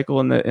life cycle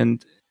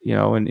and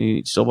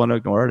you still want to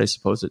ignore it, I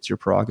suppose it's your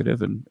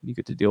prerogative, and you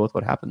get to deal with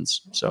what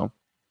happens. So,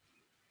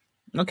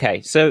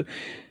 okay, so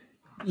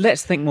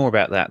let's think more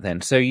about that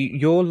then. So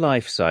your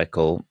life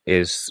cycle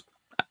is.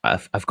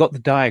 I've got the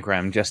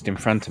diagram just in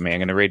front of me. I'm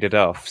going to read it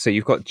off. So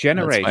you've got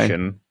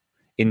generation,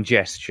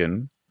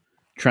 ingestion,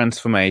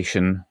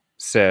 transformation,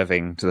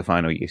 serving to the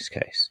final use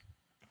case.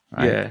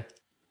 Right?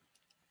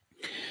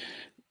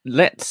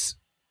 Yeah.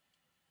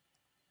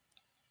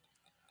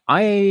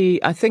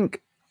 I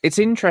think it's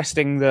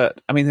interesting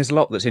that, there's a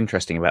lot that's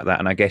interesting about that,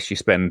 and I guess you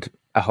spend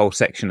a whole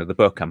section of the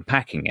book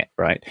unpacking it,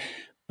 right?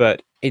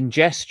 But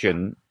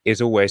ingestion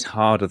is always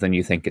harder than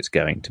you think it's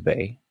going to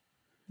be.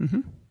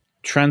 Mm-hmm.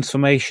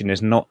 Transformation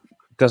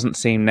doesn't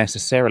seem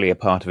necessarily a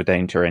part of a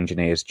data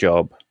engineer's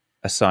job,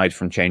 aside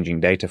from changing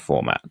data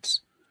formats.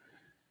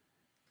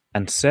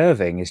 And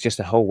serving is just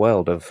a whole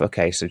world of,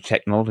 so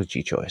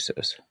technology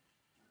choices.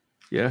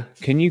 Yeah.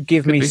 Can you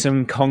give me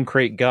some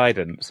concrete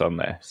guidance on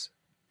this?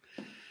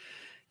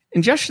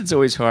 Ingestion's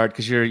always hard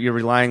because you're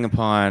relying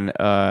upon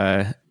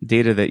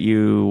data that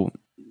you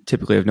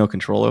typically have no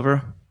control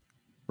over,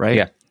 right?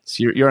 Yeah.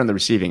 So you're on the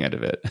receiving end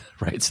of it,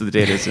 right? So the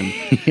data is in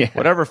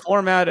whatever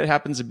format it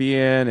happens to be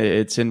in.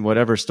 It's in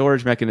whatever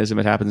storage mechanism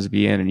it happens to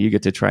be in, and you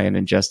get to try and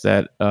ingest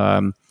that,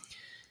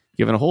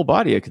 given a whole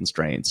body of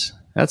constraints.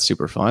 That's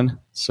super fun.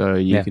 So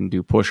you can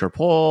do push or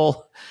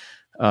pull.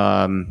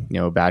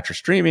 batch or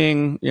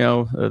streaming,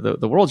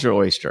 the world's your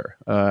oyster.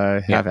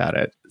 Have at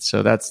it.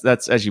 So that's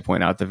as you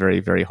point out, the very,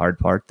 very hard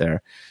part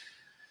there.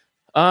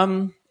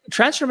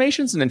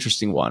 Transformation's an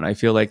interesting one. I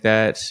feel like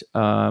that,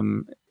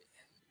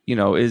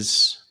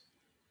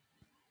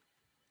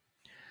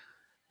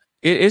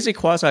 it is a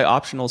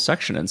quasi-optional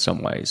section in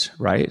some ways,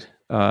 right?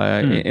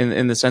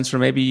 In the sense where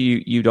maybe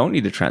you don't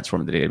need to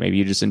transform the data. Maybe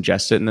you just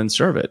ingest it and then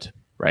serve it,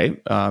 right?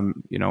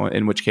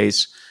 In which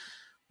case,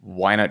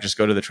 why not just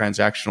go to the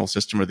transactional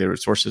system or the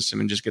source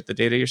system and just get the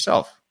data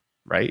yourself,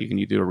 right?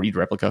 You do a read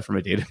replica from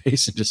a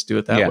database and just do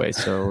it that way.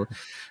 So,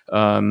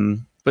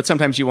 but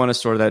sometimes you want to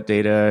store that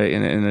data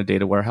in a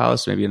data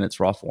warehouse, maybe in its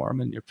raw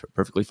form, and you're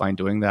perfectly fine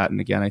doing that. And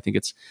again, I think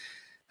it's,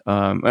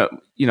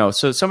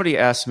 so somebody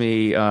asked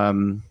me,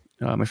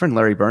 my friend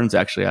Larry Burns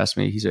actually asked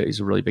me, he's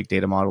a really big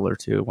data modeler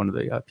too, one of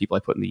the people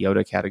I put in the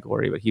Yoda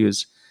category, but he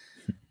was,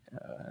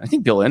 I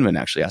think Bill Inman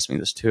actually asked me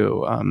this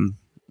too.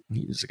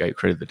 He's the guy who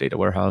created the data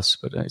warehouse.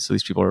 But so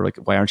these people are like,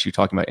 why aren't you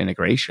talking about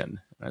integration?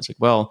 And I was like,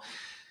 well,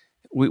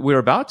 we're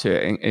about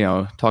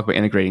to talk about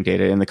integrating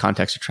data in the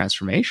context of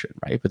transformation,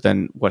 right? But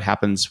then what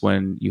happens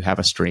when you have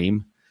a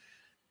stream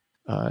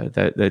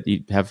that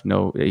you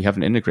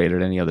haven't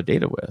integrated any other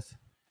data with?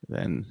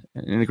 Then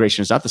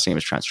integration is not the same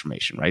as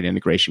transformation, right?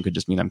 Integration could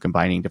just mean I'm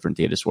combining different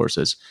data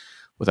sources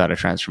without a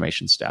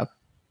transformation step,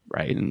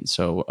 right? And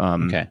so,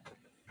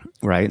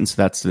 right, and so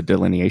that's the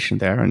delineation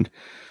there.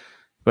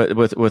 But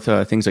with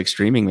things like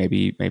streaming,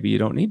 maybe you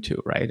don't need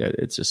to, right?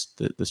 It's just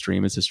the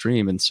stream is the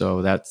stream, and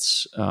so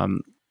that's.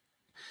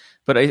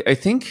 But I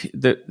think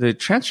that the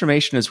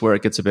transformation is where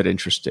it gets a bit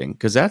interesting,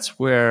 because that's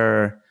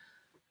where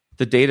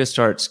the data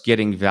starts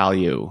getting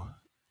value,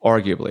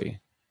 arguably,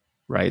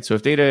 right? So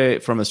if data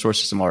from a source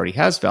system already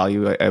has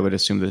value, I would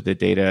assume that the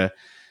data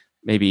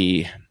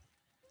maybe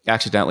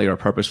accidentally or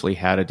purposefully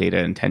had a data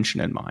intention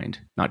in mind,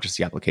 not just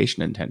the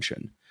application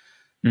intention.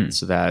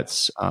 So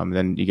that's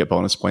then you get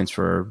bonus points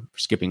for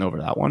skipping over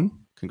that one.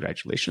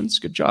 Congratulations,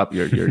 good job.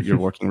 You're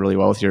working really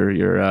well with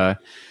your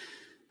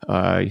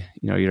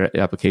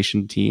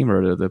application team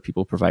or the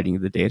people providing you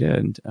the data,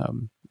 and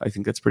I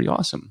think that's pretty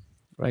awesome,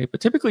 right?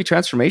 But typically,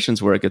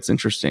 transformations where it gets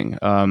interesting,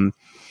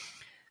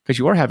 because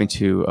you are having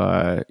to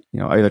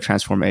either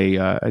transform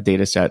a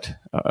data set,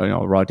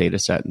 a raw data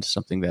set, into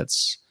something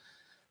that's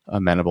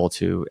amenable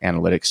to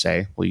analytics.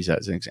 Say, we'll use that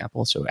as an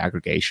example. So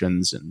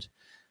aggregations and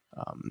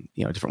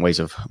different ways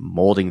of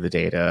molding the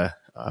data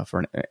for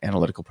an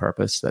analytical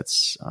purpose.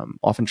 That's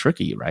often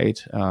tricky,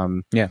 right?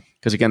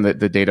 Because again,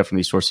 the data from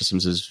these source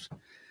systems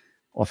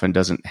often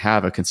doesn't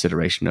have a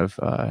consideration of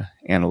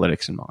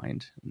analytics in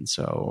mind, and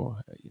so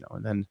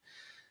and then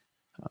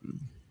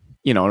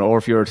or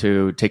if you were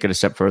to take it a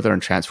step further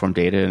and transform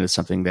data into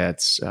something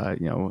that's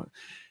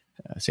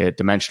say a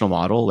dimensional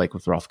model, like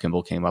what Ralph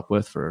Kimball came up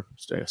with for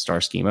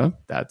star schema,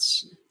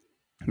 that's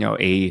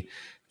a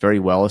very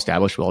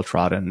well-established,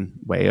 well-trodden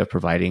way of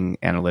providing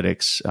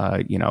analytics,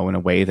 in a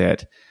way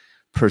that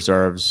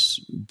preserves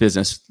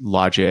business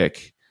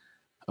logic,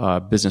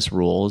 business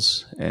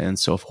rules, and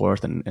so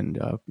forth, and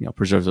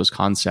preserves those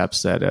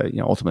concepts that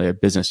ultimately a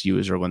business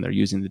user, when they're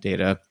using the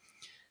data,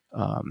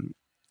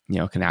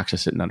 can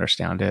access it and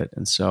understand it.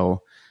 And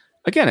so,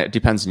 again, it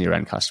depends on your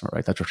end customer,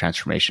 right? That's where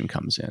transformation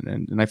comes in,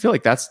 and I feel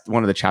like that's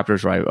one of the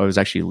chapters where I was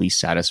actually least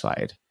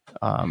satisfied,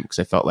 because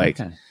I felt like.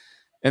 Okay.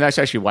 And that's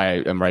actually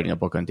why I'm writing a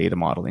book on data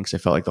modeling, because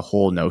I felt like the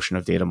whole notion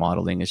of data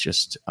modeling is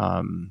just,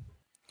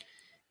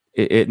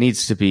 it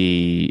needs to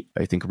be,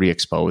 I think,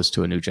 re-exposed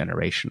to a new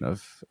generation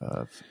of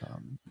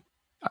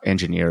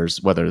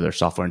engineers, whether they're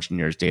software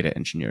engineers, data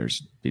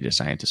engineers, data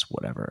scientists,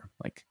 whatever.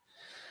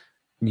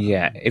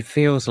 It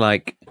feels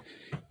like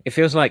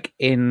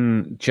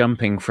in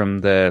jumping from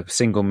the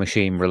single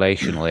machine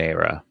relational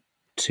era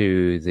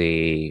to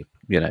the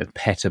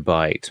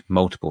petabyte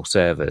multiple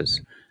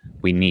servers,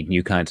 we need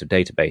new kinds of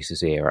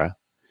databases era,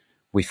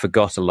 we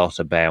forgot a lot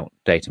about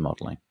data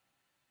modeling.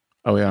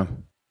 Oh yeah.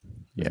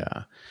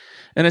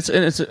 And it's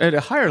at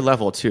a higher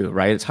level too,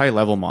 right? It's high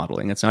level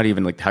modeling. It's not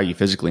even like how you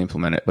physically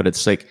implement it, but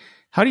it's like,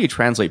 how do you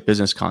translate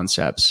business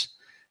concepts,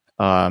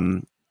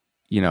 in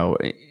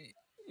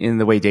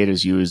the way data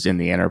is used in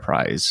the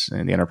enterprise?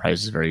 And the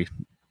enterprise is a very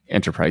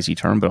enterprisey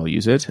term, but I'll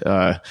use it.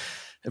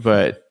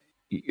 But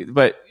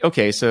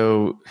okay,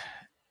 so.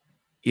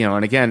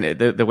 And again,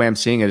 the way I'm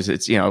seeing it is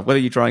it's, whether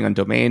you're drawing on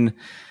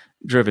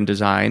domain-driven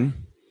design,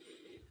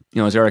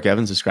 as Eric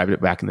Evans described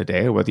it back in the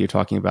day, or whether you're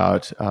talking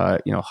about,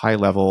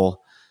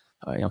 high-level,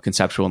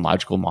 conceptual and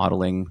logical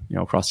modeling,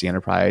 across the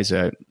enterprise.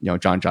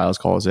 John Giles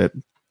calls it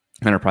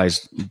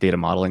enterprise data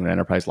modeling or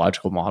enterprise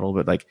logical model,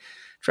 but like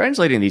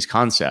translating these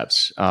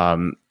concepts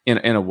in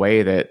a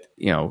way that,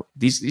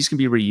 these can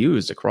be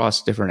reused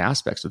across different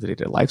aspects of the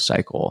data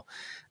lifecycle.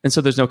 And so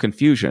there's no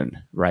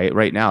confusion, right?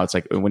 Right now, it's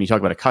like when you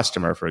talk about a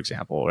customer, for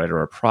example, right,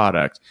 or a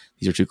product,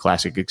 these are two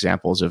classic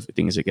examples of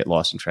things that get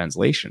lost in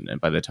translation. And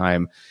by the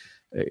time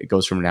it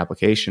goes from an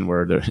application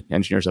where the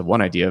engineers have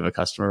one idea of a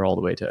customer all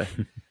the way to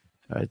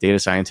data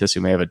scientists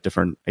who may have a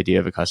different idea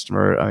of a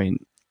customer, I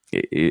mean,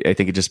 I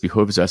think it just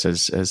behooves us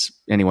as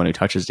anyone who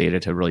touches data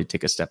to really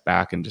take a step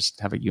back and just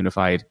have a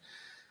unified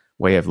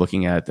way of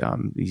looking at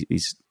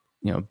these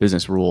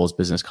business rules,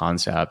 business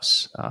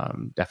concepts,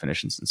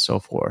 definitions, and so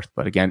forth.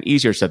 But again,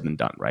 easier said than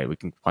done, right? We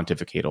can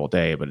pontificate all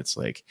day, but it's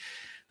like,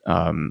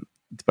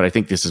 but I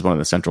think this is one of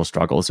the central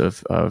struggles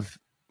of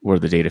where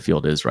the data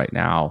field is right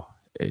now.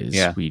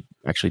 We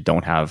actually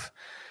don't have.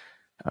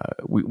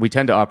 We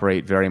tend to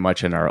operate very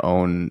much in our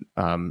own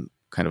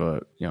kind of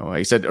a, like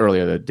I said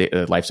earlier,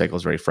 the life cycle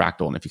is very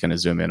fractal, and if you kind of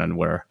zoom in on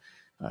where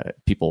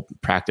people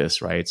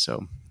practice, right?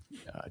 So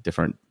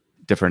different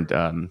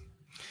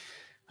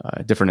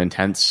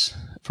intents,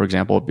 for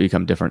example,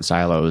 become different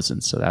silos,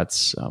 and so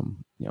that's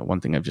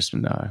one thing I've just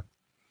been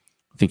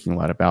thinking a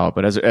lot about.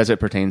 But as it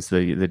pertains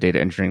to the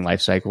data engineering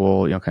life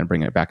cycle, kind of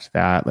bringing it back to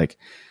that, like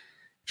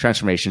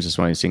transformation is just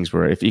one of these things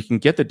where if you can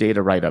get the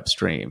data right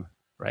upstream,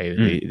 right,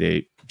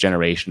 the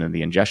generation and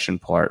the ingestion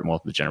part,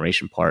 well, the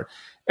generation part,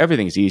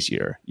 everything's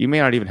easier. You may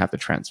not even have to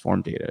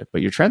transform data,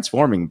 but you're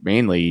transforming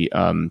mainly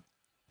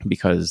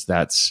because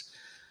that's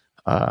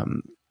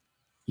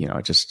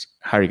just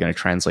how are you going to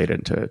translate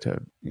it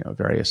into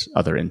various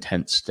other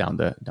intents down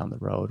the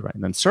road, right?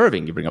 And then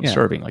serving, you bring up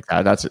serving like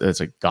that. That's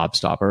a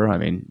gobstopper. I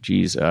mean,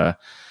 geez,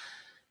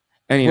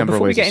 any number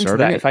of ways of serving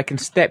that, if I can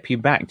step you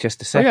back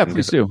just a second, yeah,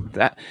 please do.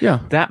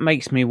 That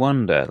makes me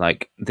wonder,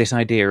 like this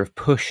idea of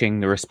pushing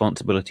the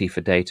responsibility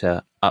for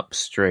data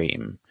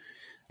upstream.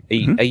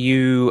 Are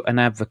you an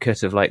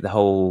advocate of like the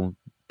whole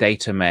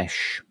data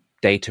mesh,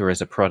 data as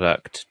a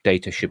product,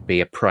 data should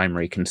be a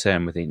primary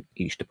concern within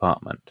each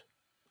department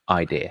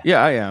idea?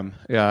 Yeah, I am.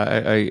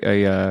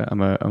 Yeah,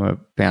 I'm a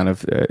fan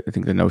of I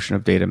think the notion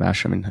of data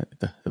mesh. I mean,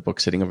 the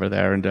book sitting over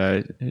there, and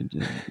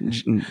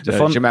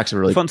Jim Mack's a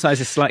really font size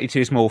is slightly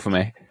too small for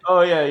me.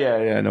 Oh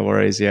yeah. No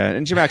worries. Yeah,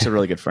 and Jim Mack's a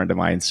really good friend of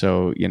mine.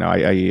 So Jim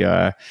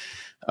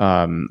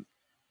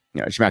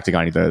Mack's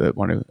the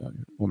woman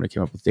who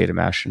came up with data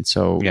mesh, and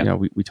so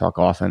we talk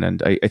often,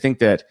 and I think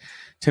that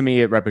to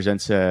me it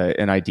represents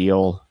an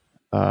ideal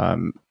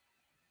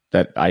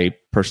that I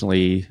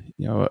personally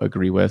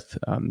agree with.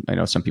 I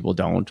know some people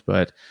don't,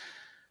 but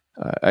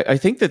I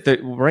think that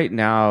right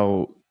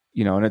now,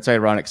 and it's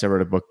ironic because I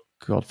wrote a book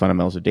called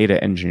Fundamentals of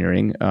Data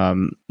Engineering,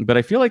 but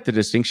I feel like the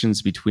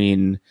distinctions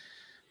between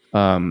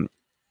upstream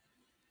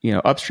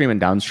and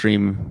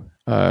downstream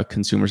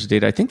consumers of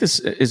data, I think this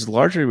is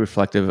largely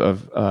reflective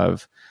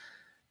of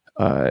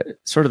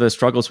sort of the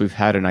struggles we've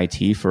had in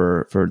IT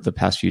for the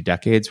past few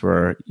decades,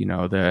 where we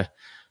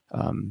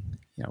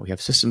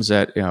have systems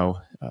that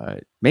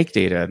make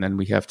data, and then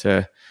we have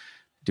to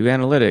do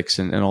analytics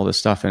and all this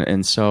stuff,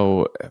 and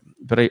so.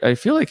 But I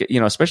feel like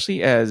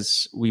especially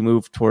as we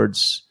move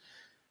towards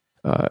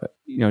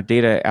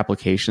data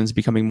applications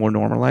becoming more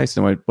normalized,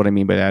 and what I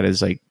mean by that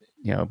is like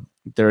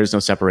there is no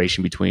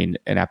separation between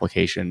an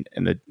application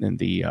and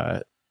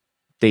the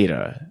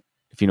data,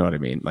 if you know what I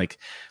mean. Like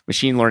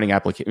machine learning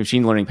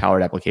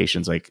powered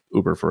applications like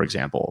Uber, for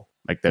example.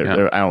 Like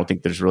I don't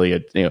think there's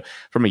really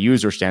from a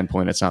user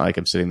standpoint, it's not like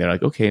I'm sitting there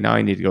like, okay, now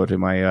I need to go to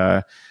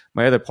my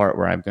my other part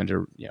where I'm going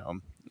to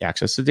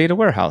access the data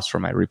warehouse for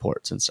my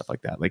reports and stuff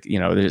like that. Like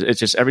it's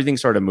just everything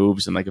sort of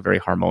moves in like a very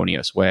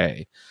harmonious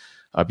way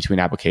between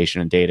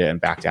application and data and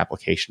back to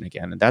application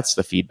again. And that's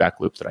the feedback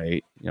loop that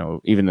I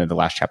even in the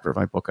last chapter of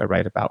my book I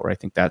write about, where I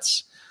think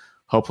that's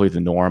hopefully the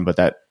norm, but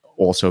that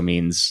also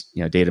means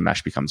data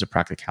mesh becomes a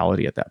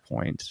practicality at that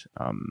point.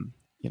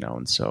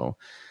 And so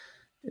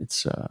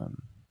it's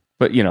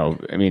but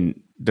I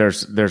mean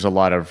there's a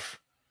lot of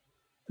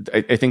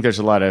I think there's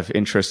a lot of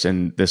interest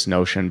in this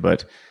notion,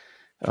 but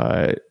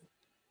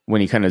when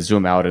you kind of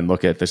zoom out and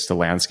look at the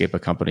landscape of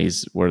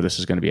companies where this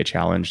is going to be a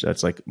challenge,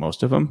 that's like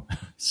most of them.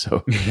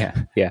 So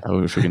yeah.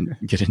 If we can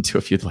get into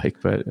if you'd like,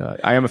 but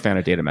I am a fan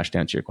of data mesh to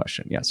answer your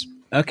question. Yes.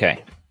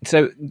 Okay.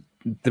 So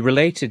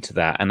related to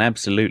that, and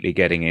absolutely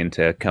getting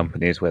into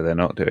companies where they're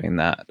not doing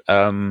that.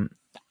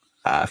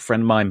 A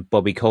friend of mine,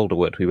 Bobby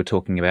Calderwood, we were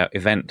talking about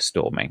event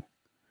storming,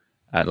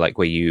 like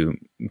where you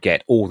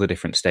get all the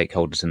different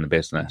stakeholders in the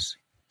business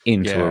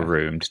into a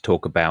room to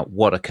talk about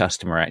what a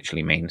customer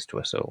actually means to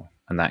us all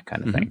and that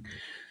kind of thing.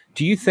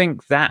 Do you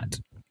think that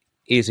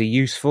is a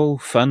useful,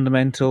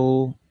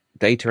 fundamental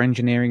data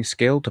engineering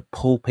skill to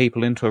pull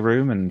people into a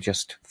room and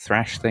just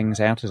thrash things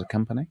out as a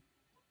company?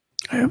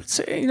 I would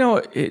say,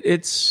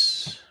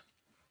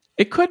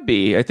 it could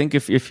be. I think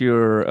if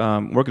your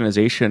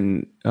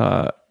organization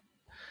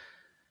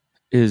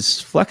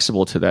is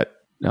flexible to that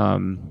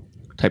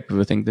type of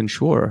a thing, then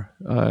sure.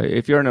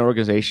 If you're in an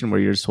organization where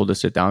you're just told to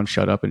sit down,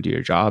 shut up, and do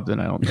your job, then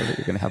I don't know that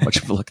you're going to have much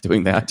of luck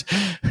doing that.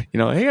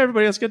 Hey,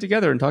 everybody, let's get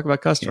together and talk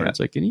about customers. It's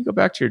like, can you go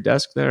back to your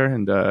desk there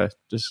and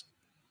just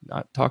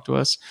not talk to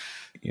us?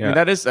 Yeah, I mean,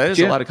 that is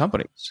a lot of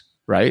companies,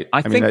 right?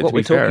 I think what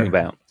we're talking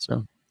about.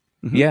 So,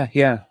 yeah.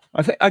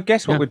 I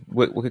guess what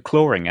we're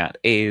clawing at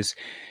is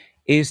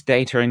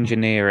data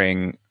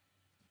engineering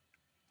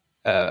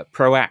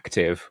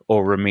proactive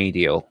or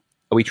remedial?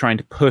 Are we trying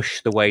to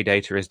push the way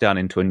data is done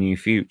into a new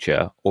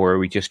future, or are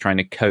we just trying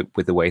to cope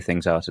with the way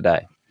things are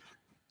today?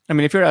 I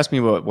mean, if you're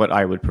asking me what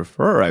I would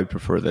prefer, I would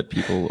prefer that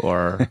people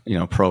are,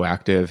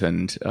 proactive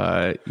and,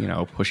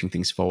 pushing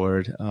things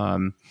forward.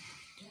 But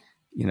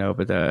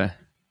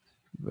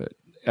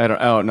I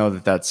don't know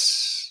that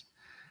that's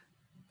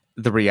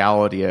the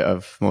reality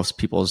of most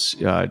people's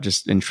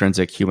just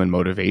intrinsic human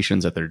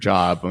motivations at their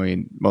job. I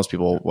mean, most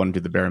people want to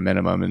do the bare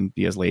minimum and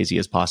be as lazy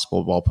as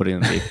possible while putting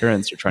in the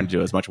appearance or trying to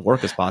do as much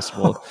work as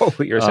possible.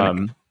 You're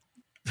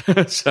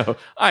so,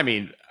 I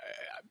mean,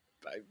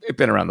 I've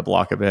been around the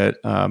block a bit.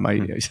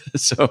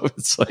 So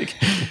it's like,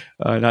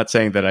 not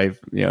saying that I've,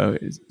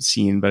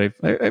 seen, but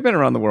I've been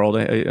around the world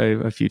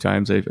a few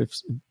times. I've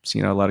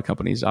seen a lot of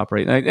companies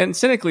operate, and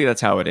cynically,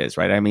 that's how it is,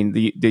 right? I mean,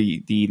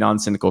 the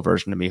non-cynical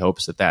version of me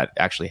hopes that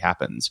actually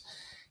happens.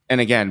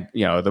 And again,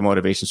 the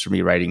motivations for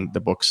me writing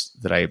the books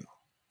that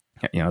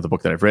the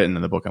book that I've written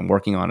and the book I'm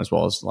working on, as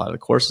well as a lot of the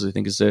courses, I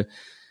think is to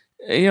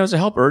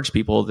help urge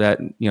people that,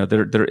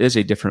 there is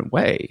a different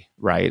way,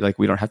 right? Like,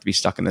 we don't have to be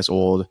stuck in this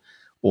old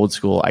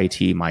school IT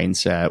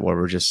mindset where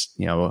we're just,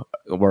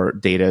 where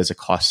data is a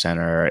cost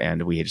center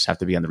and we just have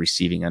to be on the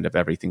receiving end of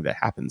everything that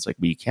happens. Like,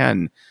 we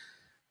can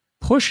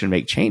push and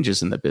make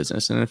changes in the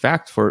business. And in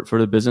fact, for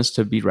the business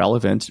to be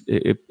relevant,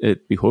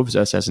 it behooves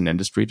us as an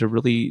industry to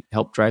really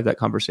help drive that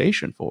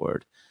conversation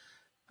forward.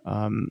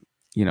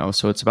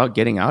 So it's about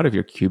getting out of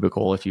your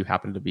cubicle if you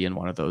happen to be in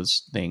one of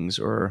those things,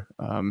 or,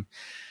 and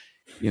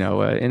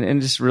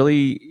just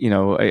really,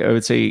 I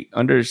would say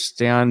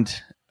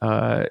understand,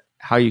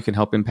 how you can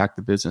help impact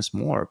the business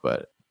more.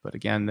 But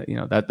again,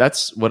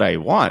 that's what I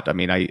want. I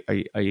mean,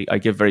 I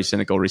give very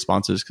cynical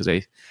responses because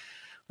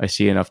I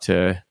see enough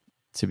to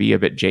be a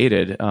bit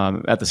jaded.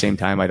 At the same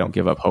time, I don't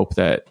give up hope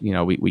that,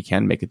 we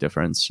can make a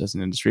difference as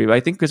an industry. But I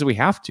think because we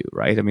have to,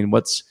 right? I mean,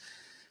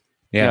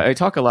 I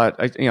talk a lot.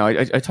 I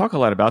talk a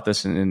lot about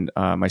this in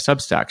my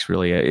Substacks,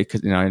 really.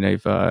 And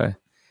I've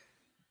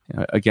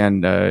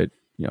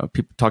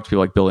people talk to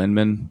people like Bill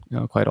Inman,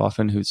 quite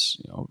often,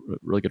 who's a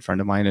really good friend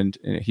of mine, and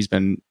he's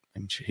been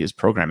his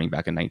programming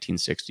back in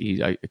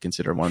 1960. I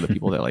consider one of the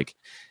people that like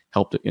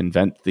helped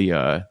invent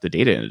the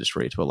data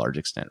industry to a large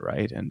extent,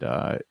 right? And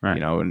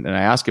right. And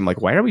I ask him,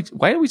 like, why do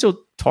we still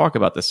talk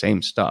about the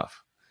same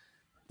stuff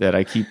that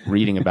I keep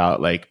reading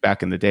about, like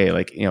back in the day,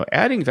 like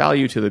adding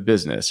value to the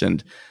business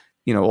and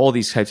all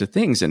these types of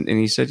things. And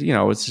he said, you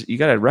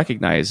got to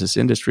recognize this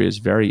industry is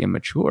very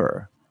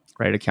immature,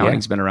 right?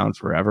 Accounting's been around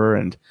forever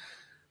and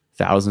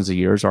thousands of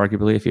years,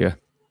 arguably, if you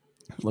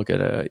look at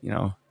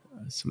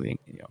some of the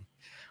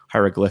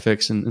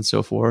hieroglyphics and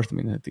so forth. I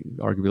mean, I think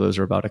arguably those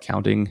are about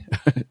accounting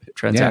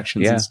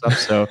transactions and stuff.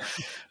 So,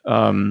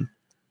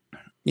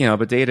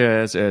 but data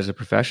as a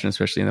profession,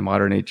 especially in the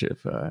modern age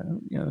of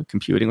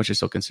computing, which I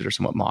still consider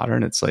somewhat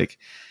modern, it's like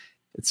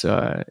it's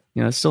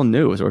still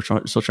new. So we're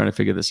still trying to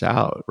figure this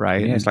out,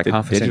 right? Yeah, it's like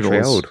half a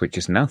century old, which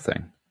is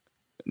nothing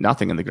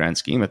in the grand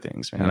scheme of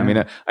things, man. Yeah. I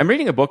mean, I'm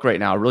reading a book right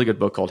now, a really good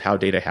book called How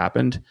Data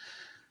Happened.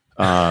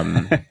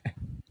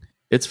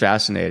 It's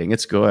fascinating.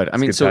 It's good. I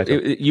mean, so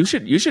you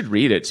should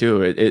read it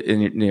too.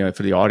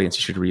 For the audience,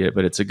 you should read it.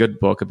 But it's a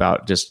good book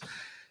about just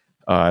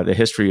the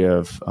history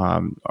of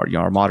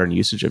our modern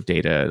usage of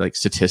data, like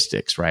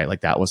statistics, right?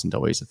 Like that wasn't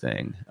always a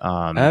thing.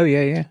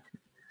 Yeah.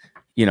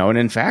 And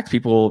in fact,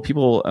 people,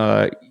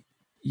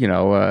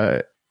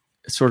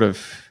 sort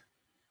of.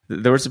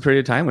 There was a period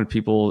of time when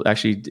people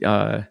actually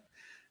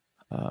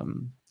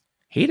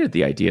hated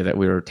the idea that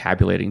we were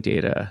tabulating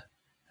data.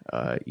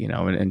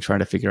 And trying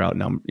to figure out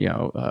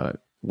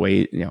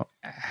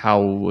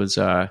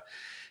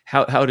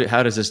how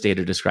does this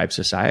data describe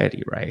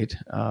society, right?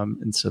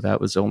 And so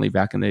that was only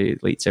back in the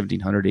late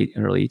 1700s,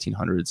 early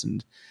 1800s,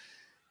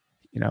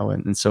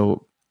 and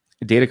so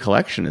data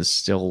collection is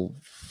still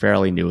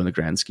fairly new in the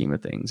grand scheme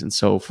of things. And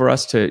so for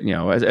us to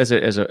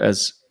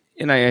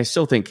and I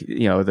still think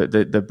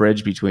the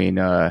bridge between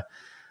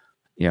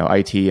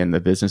IT and the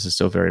business is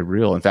still very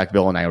real. In fact,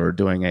 Bill and I were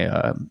doing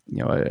an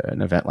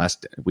event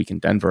last week in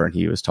Denver, and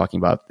he was talking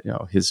about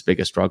his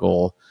biggest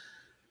struggle.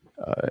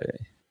 The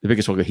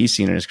biggest struggle he's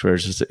seen in his career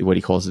is just what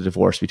he calls the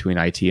divorce between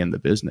IT and the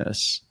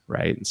business,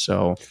 right? And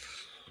so,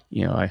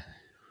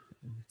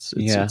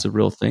 it's a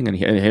real thing. And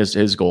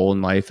his goal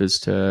in life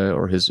is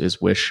or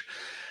his wish,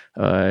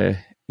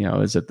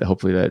 is that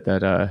hopefully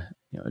that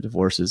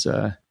divorce is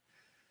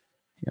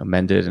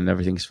mended and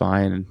everything's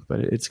fine, but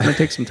it's going to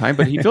take some time.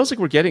 But he feels like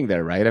we're getting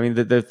there, right? I mean,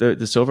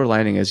 the silver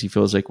lining is he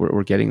feels like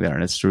we're getting there,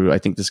 and it's through, I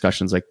think,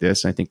 discussions like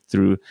this. And I think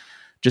through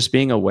just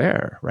being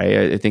aware,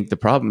 right? I think the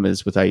problem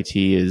is with IT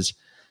is,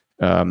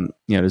 to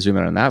zoom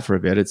in on that for a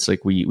bit, it's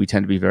like we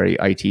tend to be very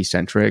IT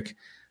centric,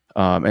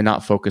 and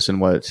not focus on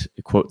what,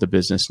 quote, the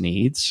business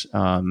needs.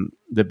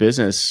 The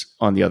business,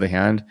 on the other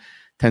hand,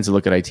 tends to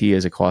look at IT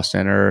as a cost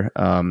center.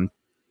 And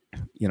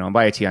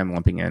by IT, I'm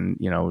lumping in,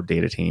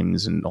 data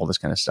teams and all this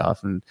kind of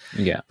stuff. And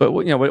but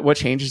what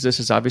changes this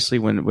is obviously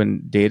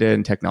when data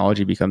and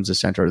technology becomes the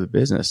center of the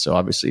business. So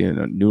obviously,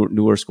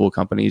 newer school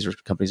companies or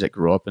companies that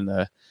grew up in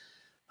the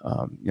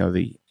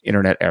the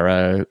internet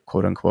era,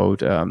 quote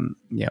unquote, and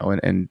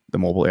the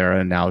mobile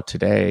era now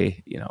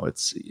today,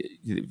 it's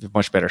a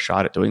much better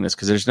shot at doing this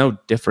because there's no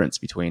difference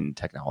between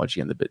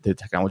technology and the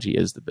technology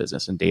is the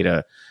business and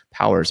data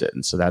powers it.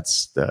 And so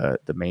that's the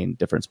main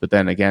difference. But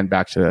then again,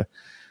 back to,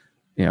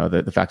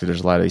 the fact that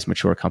there's a lot of these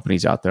mature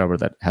companies out there where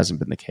that hasn't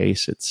been the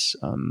case. It's,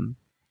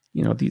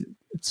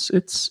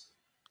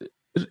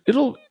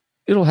 it'll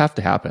have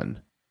to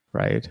happen.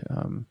 Right.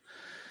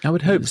 I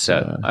would hope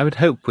so. I would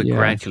hope we're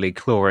gradually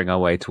clawing our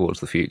way towards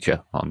the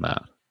future on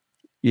that.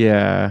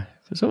 Yeah.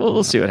 So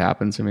we'll see what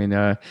happens. I mean,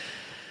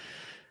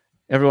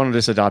 everyone will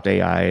just adopt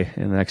AI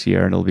in the next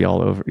year and it'll be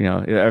all over.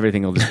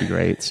 Everything will just be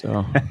great.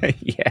 So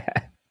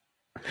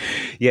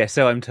yeah.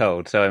 So I'm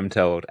told.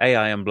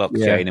 AI and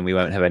blockchain, and we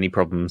won't have any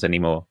problems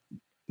anymore.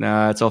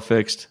 Nah, it's all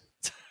fixed.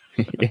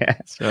 Yeah.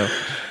 So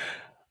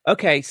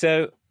okay.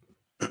 So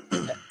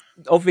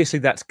obviously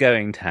that's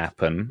going to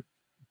happen.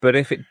 But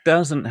if it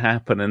doesn't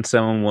happen and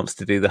someone wants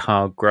to do the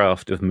hard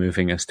graft of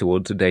moving us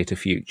towards a data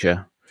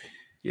future,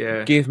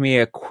 give me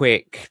a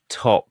quick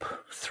top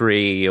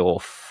 3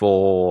 or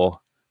 4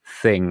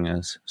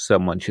 things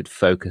someone should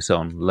focus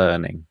on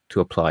learning to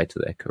apply to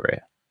their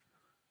career.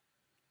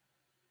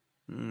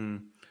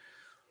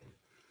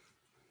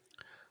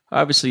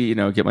 Obviously,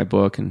 get my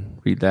book and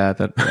read that.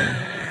 That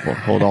will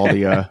hold all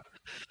the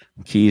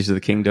keys to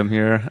the kingdom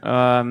here.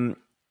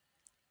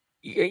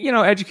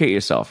 Educate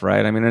yourself,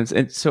 right? I mean,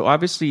 it's so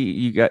obviously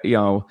you got,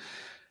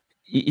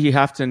 you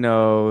have to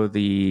know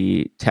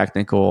the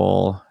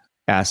technical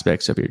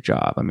aspects of your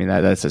job. I mean,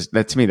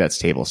 that to me, that's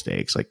table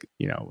stakes. Like,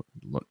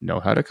 know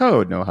how to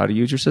code, know how to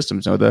use your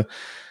systems, know the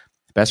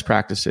best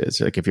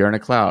practices. Like if you're in a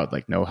cloud,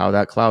 like know how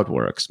that cloud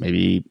works.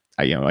 Maybe,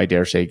 I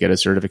dare say get a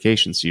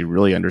certification so you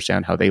really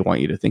understand how they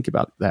want you to think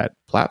about that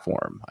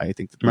platform. I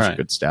think that those are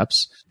good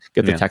steps.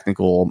 Get the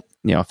technical,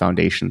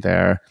 foundation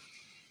there.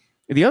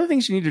 The other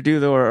things you need to do,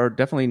 though, are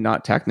definitely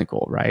not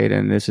technical, right?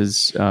 And this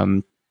is,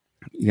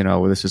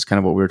 this is kind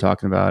of what we were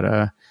talking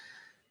about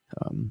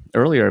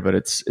earlier. But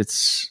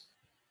it's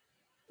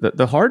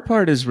the hard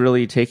part is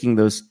really taking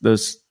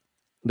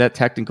that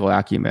technical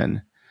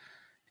acumen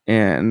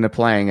and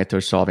applying it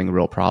to solving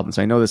real problems.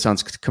 I know this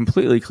sounds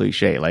completely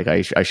cliche. Like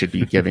I should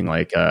be giving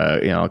like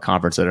a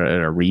conference at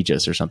a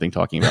Regis or something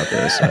talking about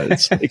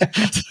this.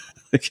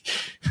 It's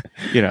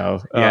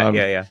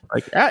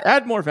like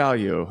add more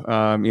value,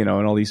 and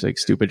all these like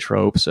stupid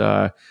tropes.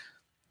 But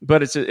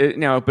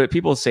but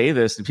people say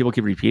this and people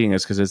keep repeating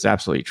this because it's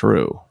absolutely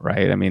true,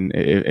 right? I mean,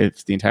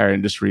 if the entire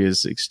industry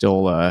is like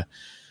still,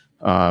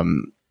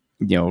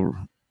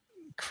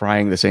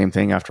 crying the same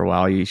thing after a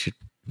while, you should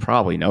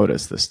probably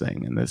notice this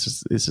thing. And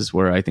this is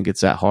where I think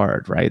it's that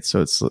hard, right?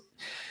 So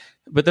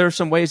but there are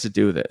some ways to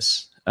do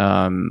this.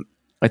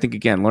 I think,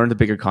 again, learn the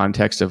bigger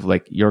context of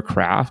like your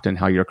craft and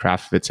how your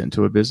craft fits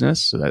into a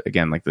business. So that,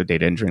 again, like the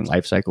data engineering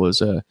lifecycle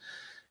is if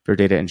you're a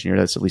data engineer,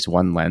 that's at least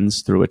one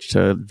lens through which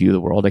to view the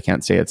world. I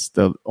can't say it's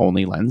the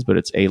only lens, but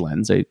it's a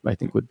lens I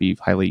think would be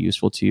highly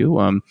useful to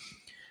you.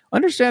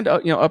 Understand,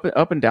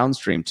 up and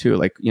downstream too.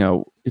 Like,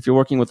 if you're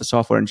working with a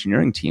software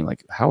engineering team,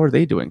 like how are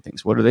they doing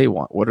things? What do they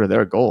want? What are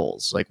their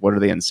goals? Like, what are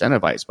they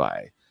incentivized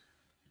by?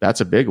 That's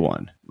a big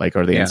one. Like,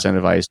 are they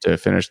incentivized to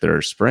finish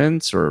their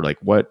sprints, or like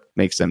what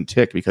makes them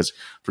tick? Because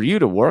for you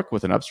to work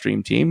with an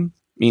upstream team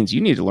means you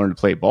need to learn to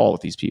play ball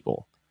with these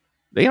people.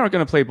 They aren't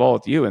going to play ball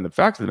with you. And the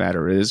fact of the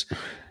matter is,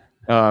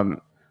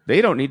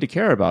 they don't need to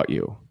care about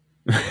you.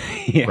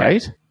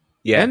 Right?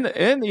 Yeah.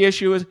 And the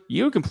issue is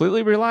you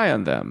completely rely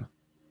on them.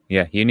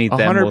 Yeah. You need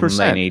them 100%. More than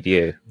they need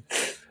you.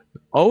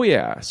 Oh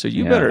yeah. So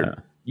you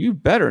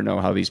better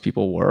know how these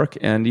people work,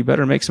 and you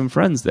better make some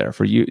friends there.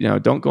 For you,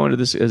 don't go into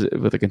this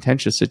with a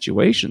contentious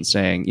situation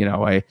saying,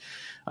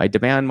 I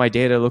demand my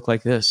data look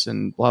like this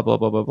and blah blah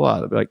blah blah blah.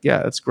 They'll be like,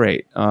 yeah, that's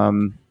great.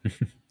 I'll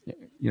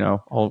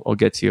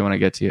get to you when I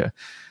get to you.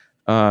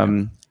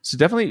 So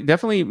definitely,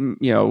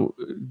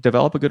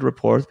 develop a good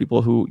rapport with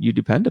people who you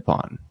depend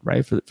upon,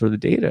 right, for the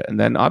data, and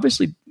then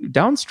obviously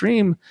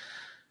downstream.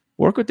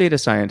 Work with data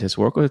scientists,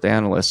 work with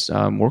analysts,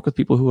 work with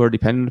people who are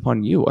dependent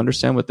upon you,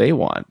 understand what they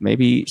want.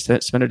 Maybe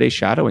spend a day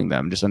shadowing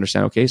them, just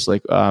understand, okay, so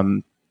like,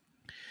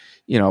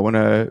 when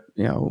a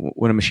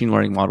machine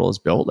learning model is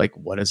built, like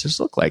what does this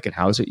look like and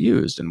how is it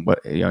used? And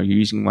what, you're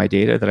using my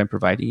data that I'm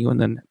providing you,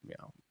 and then,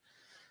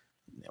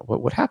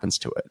 what happens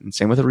to it? And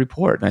same with a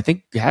report. And I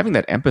think having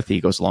that empathy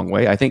goes a long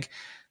way. I think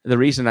the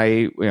reason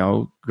I,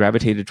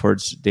 gravitated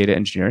towards data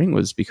engineering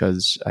was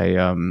because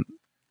I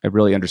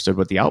really understood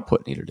what the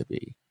output needed to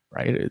be.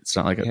 Right. It's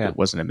not like it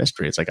wasn't a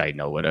mystery. It's like, I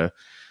know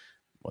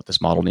what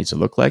this model needs to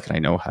look like, and I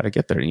know how to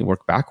get there, and you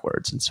work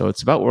backwards. And so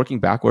it's about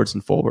working backwards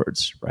and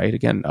forwards, right?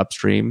 Again,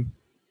 upstream,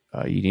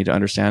 you need to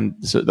understand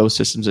those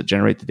systems that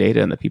generate the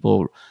data and the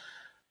people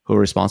who are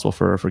responsible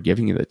for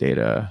giving you the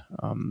data.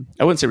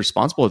 I wouldn't say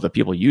responsible, the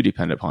people you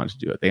depend upon to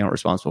do it. They aren't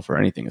responsible for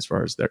anything as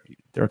far as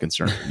they're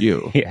concerned for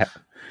you. Yeah.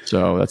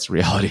 So that's the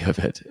reality of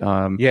it.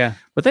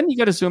 But then you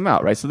got to zoom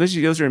out, right? So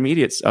those are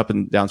immediate up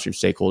and downstream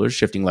stakeholders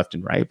shifting left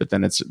and right, but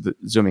then it's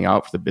zooming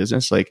out for the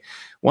business. Like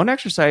one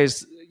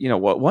exercise,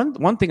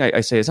 one thing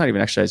I say, it's not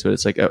even exercise, but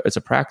it's like it's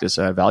a practice,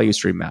 value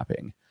stream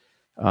mapping,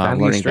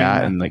 learning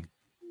that. And like,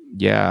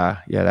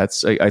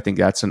 I think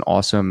that's an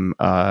awesome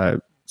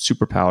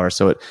superpower.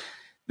 So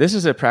this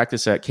is a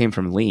practice that came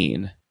from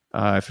lean.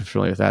 If you're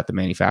familiar with that, the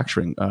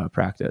manufacturing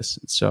practice.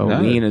 So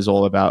lean is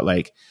all about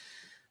like,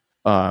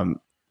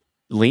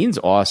 lean's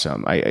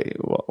awesome.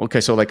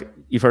 So like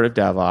you've heard of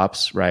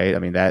DevOps, right? I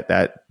mean, that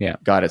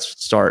got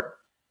its start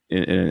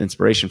in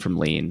inspiration from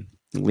lean.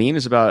 Lean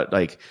is about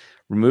like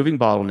removing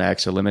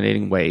bottlenecks,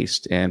 eliminating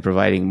waste, and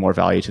providing more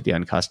value to the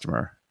end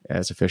customer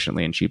as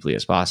efficiently and cheaply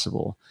as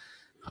possible.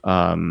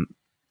 And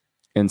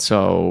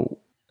so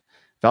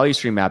value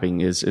stream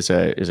mapping is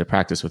a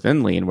practice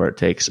within lean where it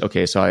takes,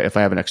 so if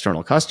I have an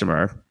external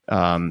customer,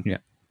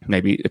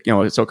 maybe,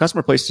 so a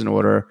customer places an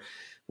order,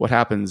 what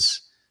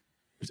happens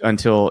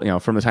until,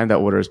 from the time that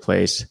order is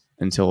placed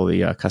until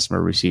the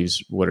customer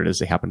receives what it is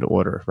they happen to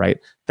order, right?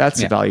 That's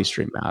the value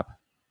stream map,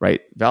 right?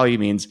 Value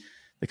means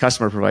the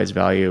customer provides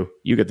value,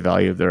 you get the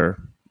value of their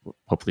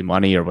hopefully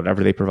money or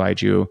whatever they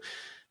provide you.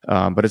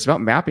 But it's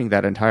about mapping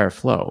that entire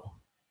flow,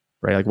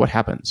 right? Like what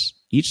happens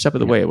each step of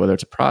the way, whether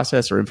it's a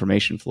process or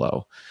information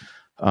flow.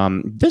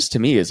 This to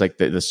me is like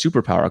the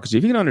superpower, because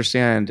if you can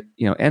understand,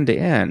 end to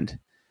end,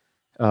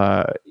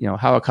 how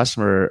a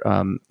customer,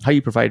 how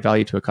you provide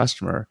value to a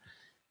customer,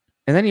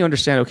 and then you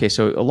understand,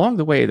 so along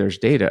the way there's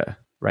data,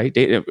 right?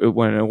 Data,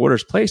 when an order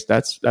is placed,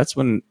 that's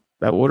when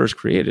that order is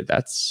created.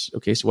 That's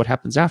so what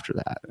happens after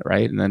that,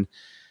 right? And then,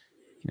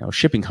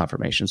 shipping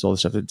confirmations, all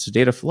this stuff. It's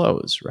data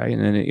flows, right?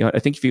 And then, I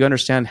think if you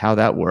understand how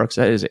that works,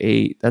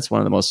 that's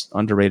one of the most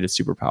underrated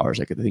superpowers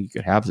I think you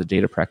could have as a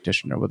data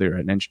practitioner, whether you're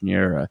an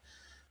engineer, a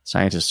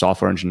scientist,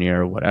 software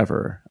engineer, or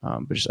whatever.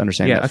 But just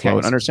understanding that flow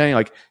and understanding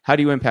like how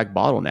do you impact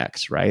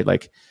bottlenecks, right?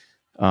 Like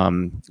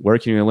where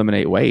can you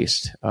eliminate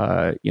waste?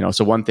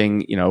 So one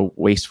thing,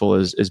 wasteful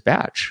is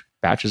batch.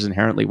 Batch is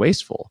inherently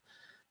wasteful.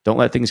 Don't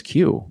let things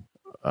queue.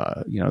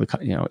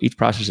 Each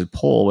process should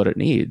pull what it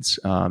needs.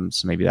 So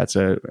maybe that's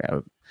an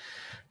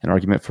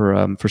argument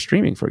for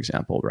streaming, for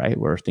example, right?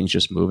 Where things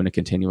just move in a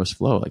continuous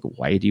flow. Like,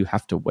 why do you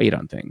have to wait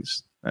on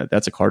things?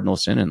 That's a cardinal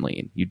sin in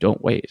lean. You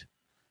don't wait.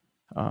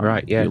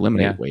 Right. Yeah. You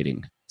eliminate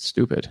waiting. It's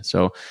stupid.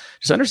 So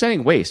just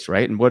understanding waste,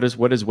 right? And what is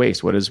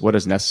waste? What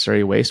is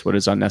necessary waste? What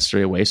is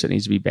unnecessary waste that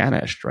needs to be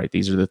banished, right?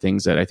 These are the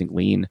things that I think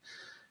lean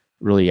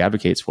really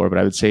advocates for. But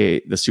I would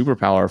say the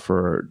superpower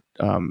for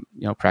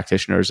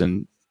practitioners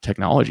and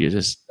technology is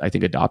just, I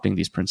think, adopting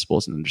these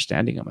principles and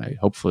understanding them.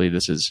 Hopefully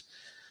this is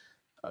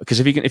because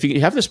if you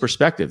have this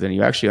perspective, then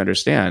you actually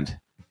understand.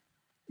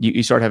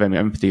 You start having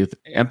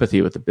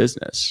empathy with the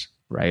business,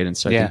 right? And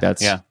so I think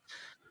that's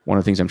one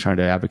of the things I'm trying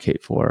to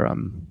advocate for.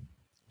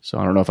 So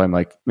I don't know if I'm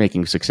like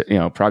making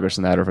progress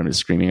in that, or if I'm just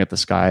screaming at the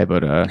sky,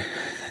 but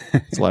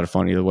it's a lot of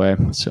fun either way.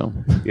 So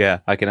yeah,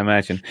 I can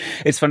imagine.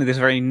 It's funny. There's a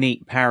very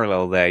neat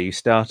parallel there. You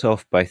start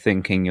off by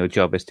thinking your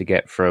job is to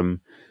get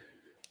from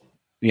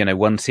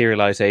one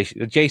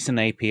serialization,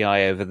 JSON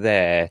API over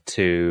there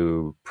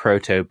to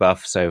proto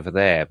buffs over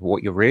there. But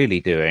what you're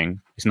really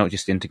doing is not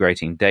just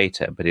integrating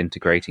data, but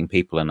integrating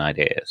people and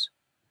ideas.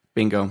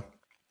 Bingo.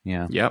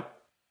 Yeah. Yep.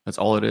 That's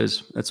all it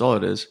is.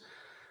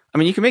 I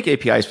mean, you can make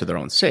APIs for their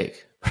own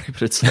sake, right?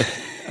 But it's like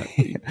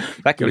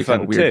that can be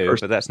fun too,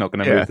 but that's not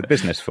going to move the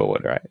business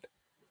forward, right?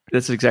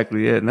 That's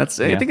exactly it. And I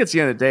think it's the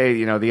end of the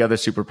day, the other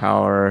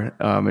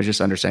superpower is just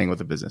understanding what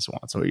the business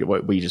wants. So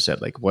what we just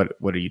said, like, what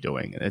are you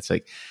doing? And it's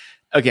like,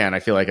 again, I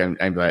feel like I'm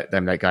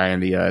that guy in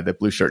the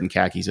blue shirt and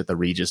khakis at the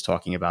Regis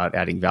talking about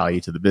adding value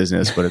to the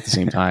business, but at the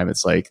same time,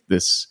 it's like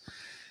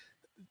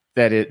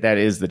that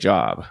is the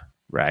job,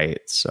 right?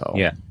 So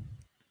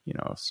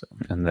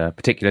and the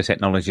particular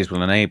technologies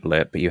will enable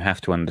it, but you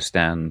have to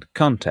understand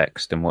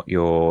context and what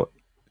you're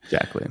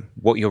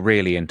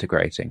really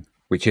integrating,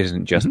 which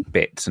isn't just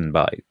bits and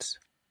bytes,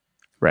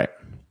 right?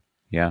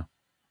 Yeah.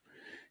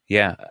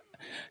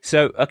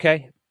 So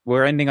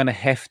we're ending on a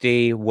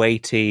hefty,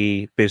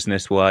 weighty,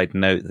 business-wide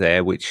note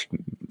there, which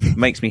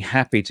makes me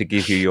happy to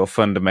give you your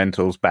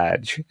fundamentals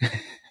badge.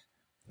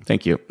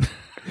 Thank you.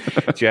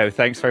 Joe,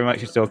 thanks very much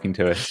for talking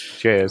to us.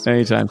 Cheers.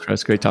 Anytime,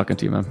 Chris. Great talking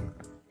to you, man.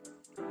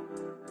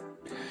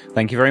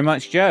 Thank you very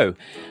much, Joe.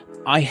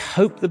 I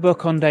hope the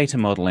book on data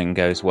modeling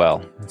goes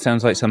well. It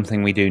sounds like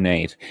something we do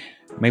need.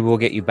 Maybe we'll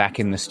get you back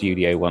in the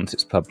studio once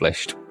it's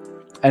published.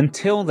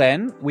 Until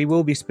then, we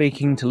will be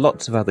speaking to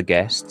lots of other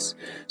guests.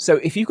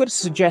 So if you've got a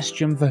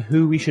suggestion for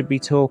who we should be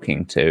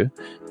talking to,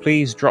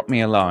 please drop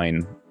me a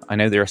line. I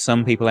know there are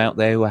some people out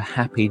there who are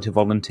happy to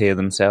volunteer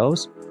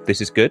themselves.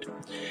 This is good.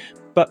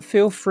 But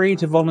feel free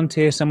to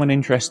volunteer someone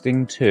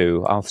interesting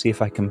too. I'll see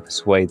if I can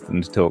persuade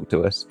them to talk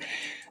to us.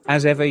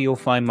 As ever, you'll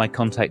find my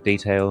contact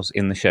details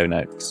in the show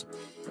notes.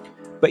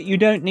 But you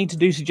don't need to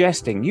do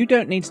suggesting. You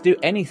don't need to do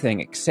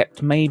anything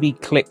except maybe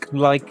click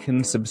like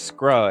and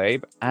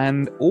subscribe,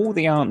 and all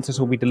the answers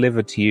will be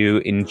delivered to you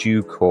in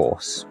due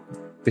course.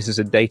 This is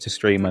a data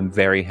stream I'm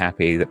very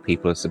happy that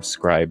people are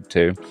subscribed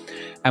to,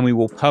 and we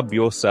will pub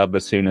your sub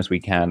as soon as we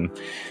can.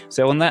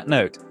 So on that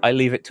note, I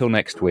leave it till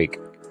next week.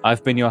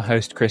 I've been your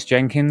host, Chris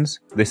Jenkins.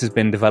 This has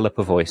been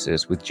Developer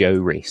Voices with Joe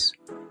Reese.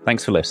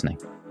 Thanks for listening.